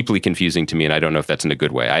deeply confusing to me, and I don't know if that's in a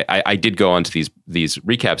good way. I did go on to these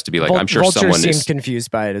recaps to be like, I'm sure Vulture someone seemed confused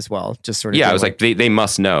by it as well. Just sort of. Yeah, I was like, they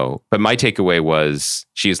must know. But my takeaway was,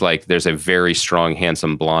 she's like, there's a very strong,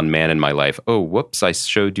 handsome, blonde man in my life. Oh, whoops, I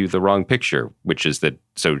showed you the wrong picture, which is that,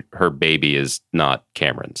 so her baby is not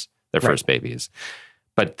Cameron's, their first baby is.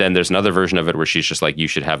 But then there's another version of it where she's just like, you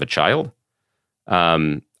should have a child.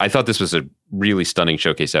 I thought this was a really stunning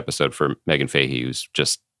showcase episode for Megan Fahey, who's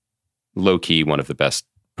just low-key one of the best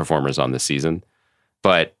performers on this season.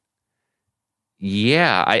 But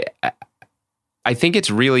yeah, I think it's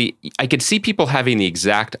really, I could see people having the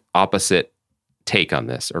exact opposite take on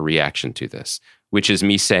this or reaction to this, which is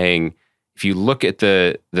me saying, if you look at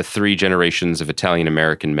the three generations of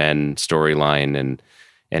Italian-American men storyline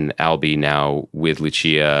and Albie now with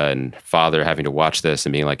Lucia and father having to watch this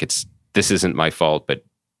and being like, this isn't my fault, but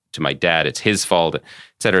to my dad, it's his fault, et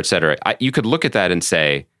cetera, et cetera. You could look at that and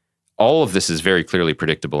say, all of this is very clearly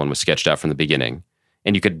predictable and was sketched out from the beginning.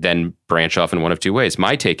 And you could then branch off in one of two ways.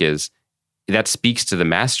 My take is that speaks to the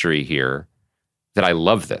mastery here that I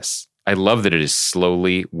love this. I love that it is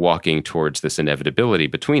slowly walking towards this inevitability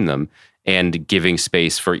between them and giving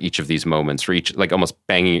space for each of these moments, for each, like almost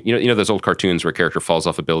banging, you know those old cartoons where a character falls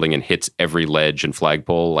off a building and hits every ledge and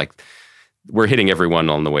flagpole? Like, we're hitting everyone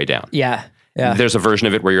on the way down. Yeah. There's a version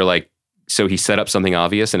of it where you're like, so he set up something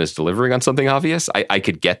obvious and is delivering on something obvious. I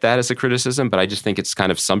could get that as a criticism, but I just think it's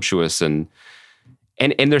kind of sumptuous and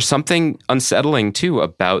there's something unsettling too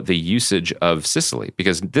about the usage of Sicily,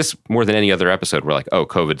 because this, more than any other episode, we're like, oh,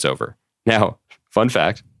 COVID's over. Now, fun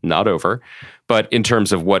fact, not over, but in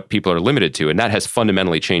terms of what people are limited to, and that has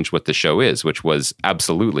fundamentally changed what the show is, which was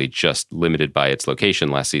absolutely just limited by its location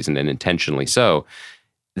last season and intentionally so.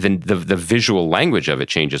 Then the visual language of it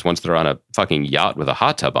changes once they're on a fucking yacht with a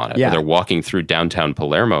hot tub on it. Yeah. Or they're walking through downtown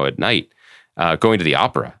Palermo at night, going to the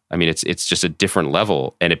opera. I mean, it's just a different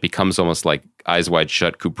level, and it becomes almost like Eyes Wide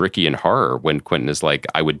Shut Kubrickian horror when Quentin is like,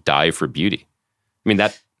 I would die for beauty. I mean,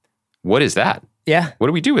 what is that? Yeah. What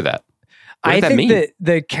do we do with that? I think that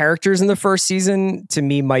the characters in the first season, to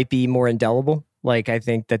me, might be more indelible. Like, I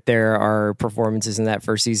think that there are performances in that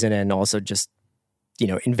first season and also just,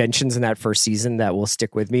 inventions in that first season that will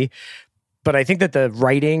stick with me. But I think that the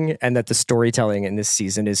writing and that the storytelling in this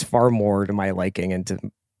season is far more to my liking and to,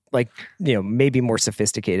 maybe more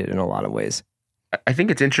sophisticated in a lot of ways. I think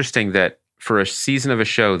it's interesting that for a season of a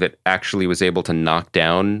show that actually was able to knock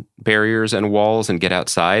down barriers and walls and get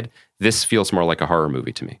outside, this feels more like a horror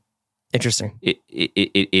movie to me. Interesting.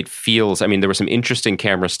 It feels, I mean, there was some interesting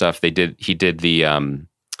camera stuff. He did the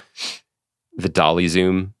dolly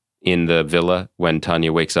zoom in the villa when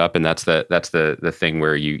Tanya wakes up, and that's the thing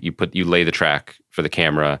where you lay the track for the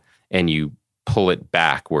camera and you pull it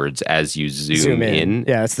backwards as you zoom in.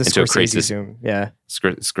 Yeah, it's the Scorsese zoom. Yeah,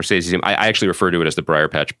 Scorsese zoom. I actually refer to it as the Briar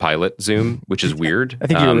Patch Pilot zoom, which is weird. I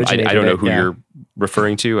think you originated I don't know who you're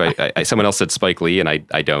referring to. Someone else said Spike Lee, and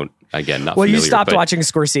I don't. Again, not well, familiar. You stopped watching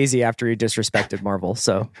Scorsese after he disrespected Marvel,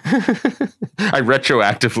 so I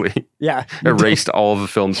retroactively erased all of the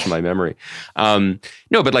films from my memory.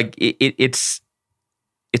 No, but like it's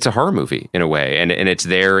a horror movie in a way, and it's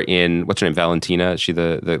there in, what's her name, Valentina? Is she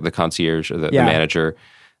the concierge or the manager?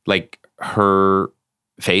 Like her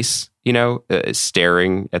face,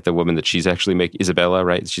 staring at the woman that she's actually making, Isabella,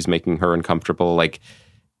 right? She's making her uncomfortable. Like,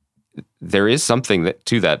 there is something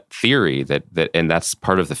to that theory that and that's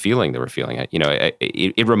part of the feeling that we're feeling.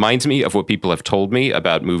 It reminds me of what people have told me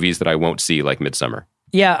about movies that I won't see, like Midsommar.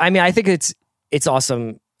 Yeah, I mean, I think it's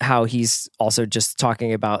awesome how he's also just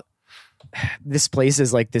talking about this place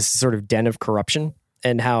is like this sort of den of corruption,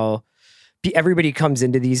 and how everybody comes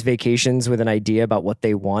into these vacations with an idea about what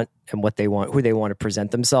they want and who they want to present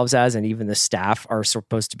themselves as. And even the staff are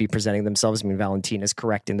supposed to be presenting themselves. I mean, Valentina's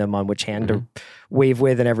correcting them on which hand to wave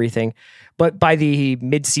with and everything. But by the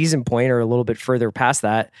mid-season point, or a little bit further past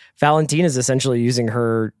that, Valentina's essentially using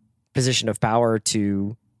her position of power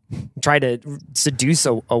to try to seduce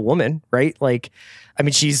a woman, right? Like, I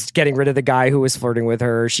mean, she's getting rid of the guy who was flirting with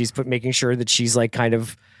her. She's making sure that she's like kind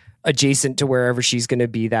of adjacent to wherever she's going to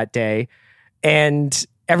be that day. And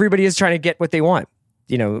everybody is trying to get what they want.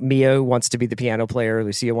 You know, Mia wants to be the piano player.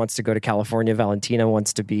 Lucia wants to go to California. Valentina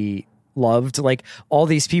wants to be loved. Like, all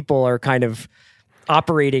these people are kind of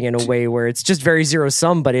operating in a way where it's just very zero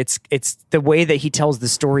sum, but it's the way that he tells the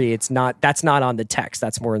story. That's not on the text.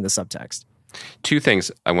 That's more in the subtext. Two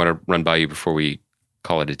things I want to run by you before we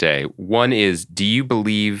call it a day. One is, do you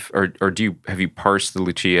believe, or have you parsed the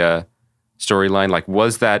Lucia storyline? Like,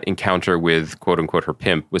 was that encounter with quote unquote her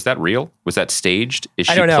pimp, was that real? Was that staged? Is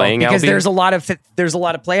she playing because Albie? there's a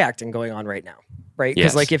lot of play acting going on right now, right?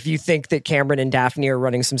 Because like, if you think that Cameron and Daphne are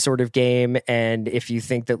running some sort of game, and if you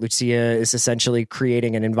think that Lucia is essentially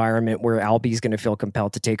creating an environment where Albie's going to feel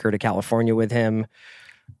compelled to take her to California with him,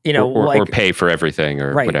 you know, or pay for everything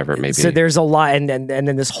or whatever it may be. So there's a lot, and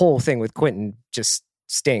then this whole thing with Quentin just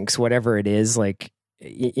stinks. Whatever it is, like,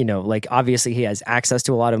 you know, like, obviously he has access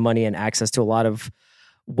to a lot of money and access to a lot of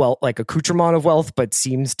wealth, like accoutrement of wealth, but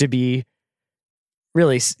seems to be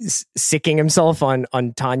really sicking himself on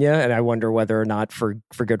Tanya, and I wonder whether or not for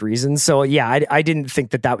good reasons. So yeah, I didn't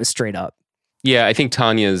think that was straight up. Yeah, I think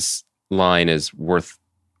Tanya's line is worth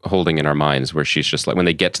holding in our minds, where she's just like, when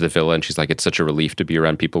they get to the villa and she's like, it's such a relief to be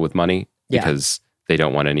around people with money because they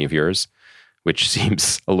don't want any of yours, which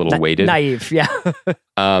seems a little weighted. Naive, yeah.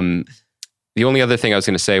 The only other thing I was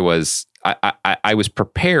going to say was I was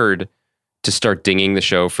prepared to start dinging the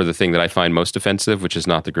show for the thing that I find most offensive, which is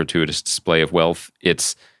not the gratuitous display of wealth.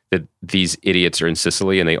 It's that these idiots are in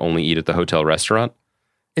Sicily and they only eat at the hotel restaurant.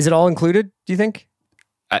 Is it all included, do you think?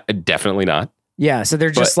 Definitely not. Yeah, so they're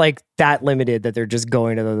just like that limited that they're just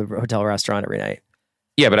going to the hotel restaurant every night.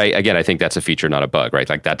 Yeah, but I think that's a feature, not a bug, right?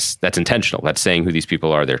 Like, that's intentional. That's saying who these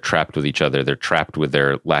people are. They're trapped with each other. They're trapped with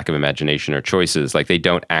their lack of imagination or choices. Like, they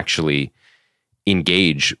don't actually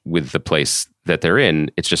engage with the place that they're in.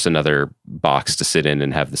 It's just another box to sit in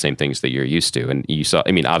and have the same things that you're used to. And you saw,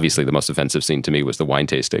 I mean, obviously the most offensive scene to me was the wine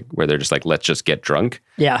tasting, where they're just like, let's just get drunk.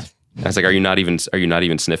 Yeah. And I was like, are you not even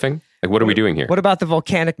sniffing? Like, what are we doing here? What about the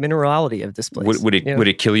volcanic minerality of this place? Would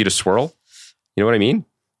it kill you to swirl? You know what I mean?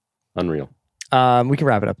 Unreal. We can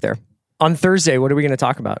wrap it up there. On Thursday, what are we going to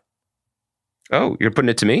talk about? Oh, you're putting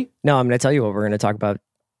it to me? No, I'm going to tell you what we're going to talk about.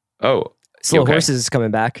 Oh, Slow Horses is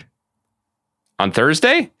coming back on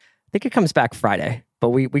Thursday. I think it comes back Friday,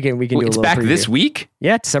 but we can do a little. It's back preview. This week.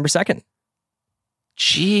 Yeah, December 2nd.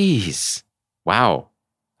 Jeez, wow!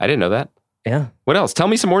 I didn't know that. Yeah. What else? Tell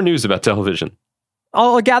me some more news about television.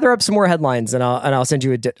 I'll gather up some more headlines and I'll send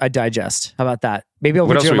you a digest. How about that? Maybe I'll.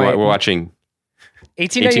 What else we're watching?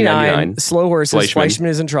 1899, Slow Horses, Fleischman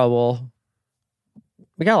is in trouble.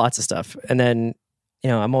 We got lots of stuff. And then, you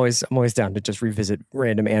know, I'm always down to just revisit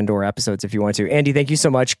random Andor episodes if you want to. Andy, thank you so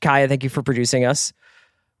much. Kaya, thank you for producing us.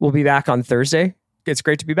 We'll be back on Thursday. It's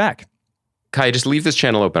great to be back. Kaya, just leave this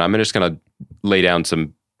channel open. I'm just going to lay down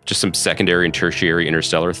some secondary and tertiary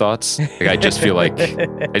Interstellar thoughts. Like, I just feel like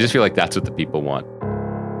that's what the people want.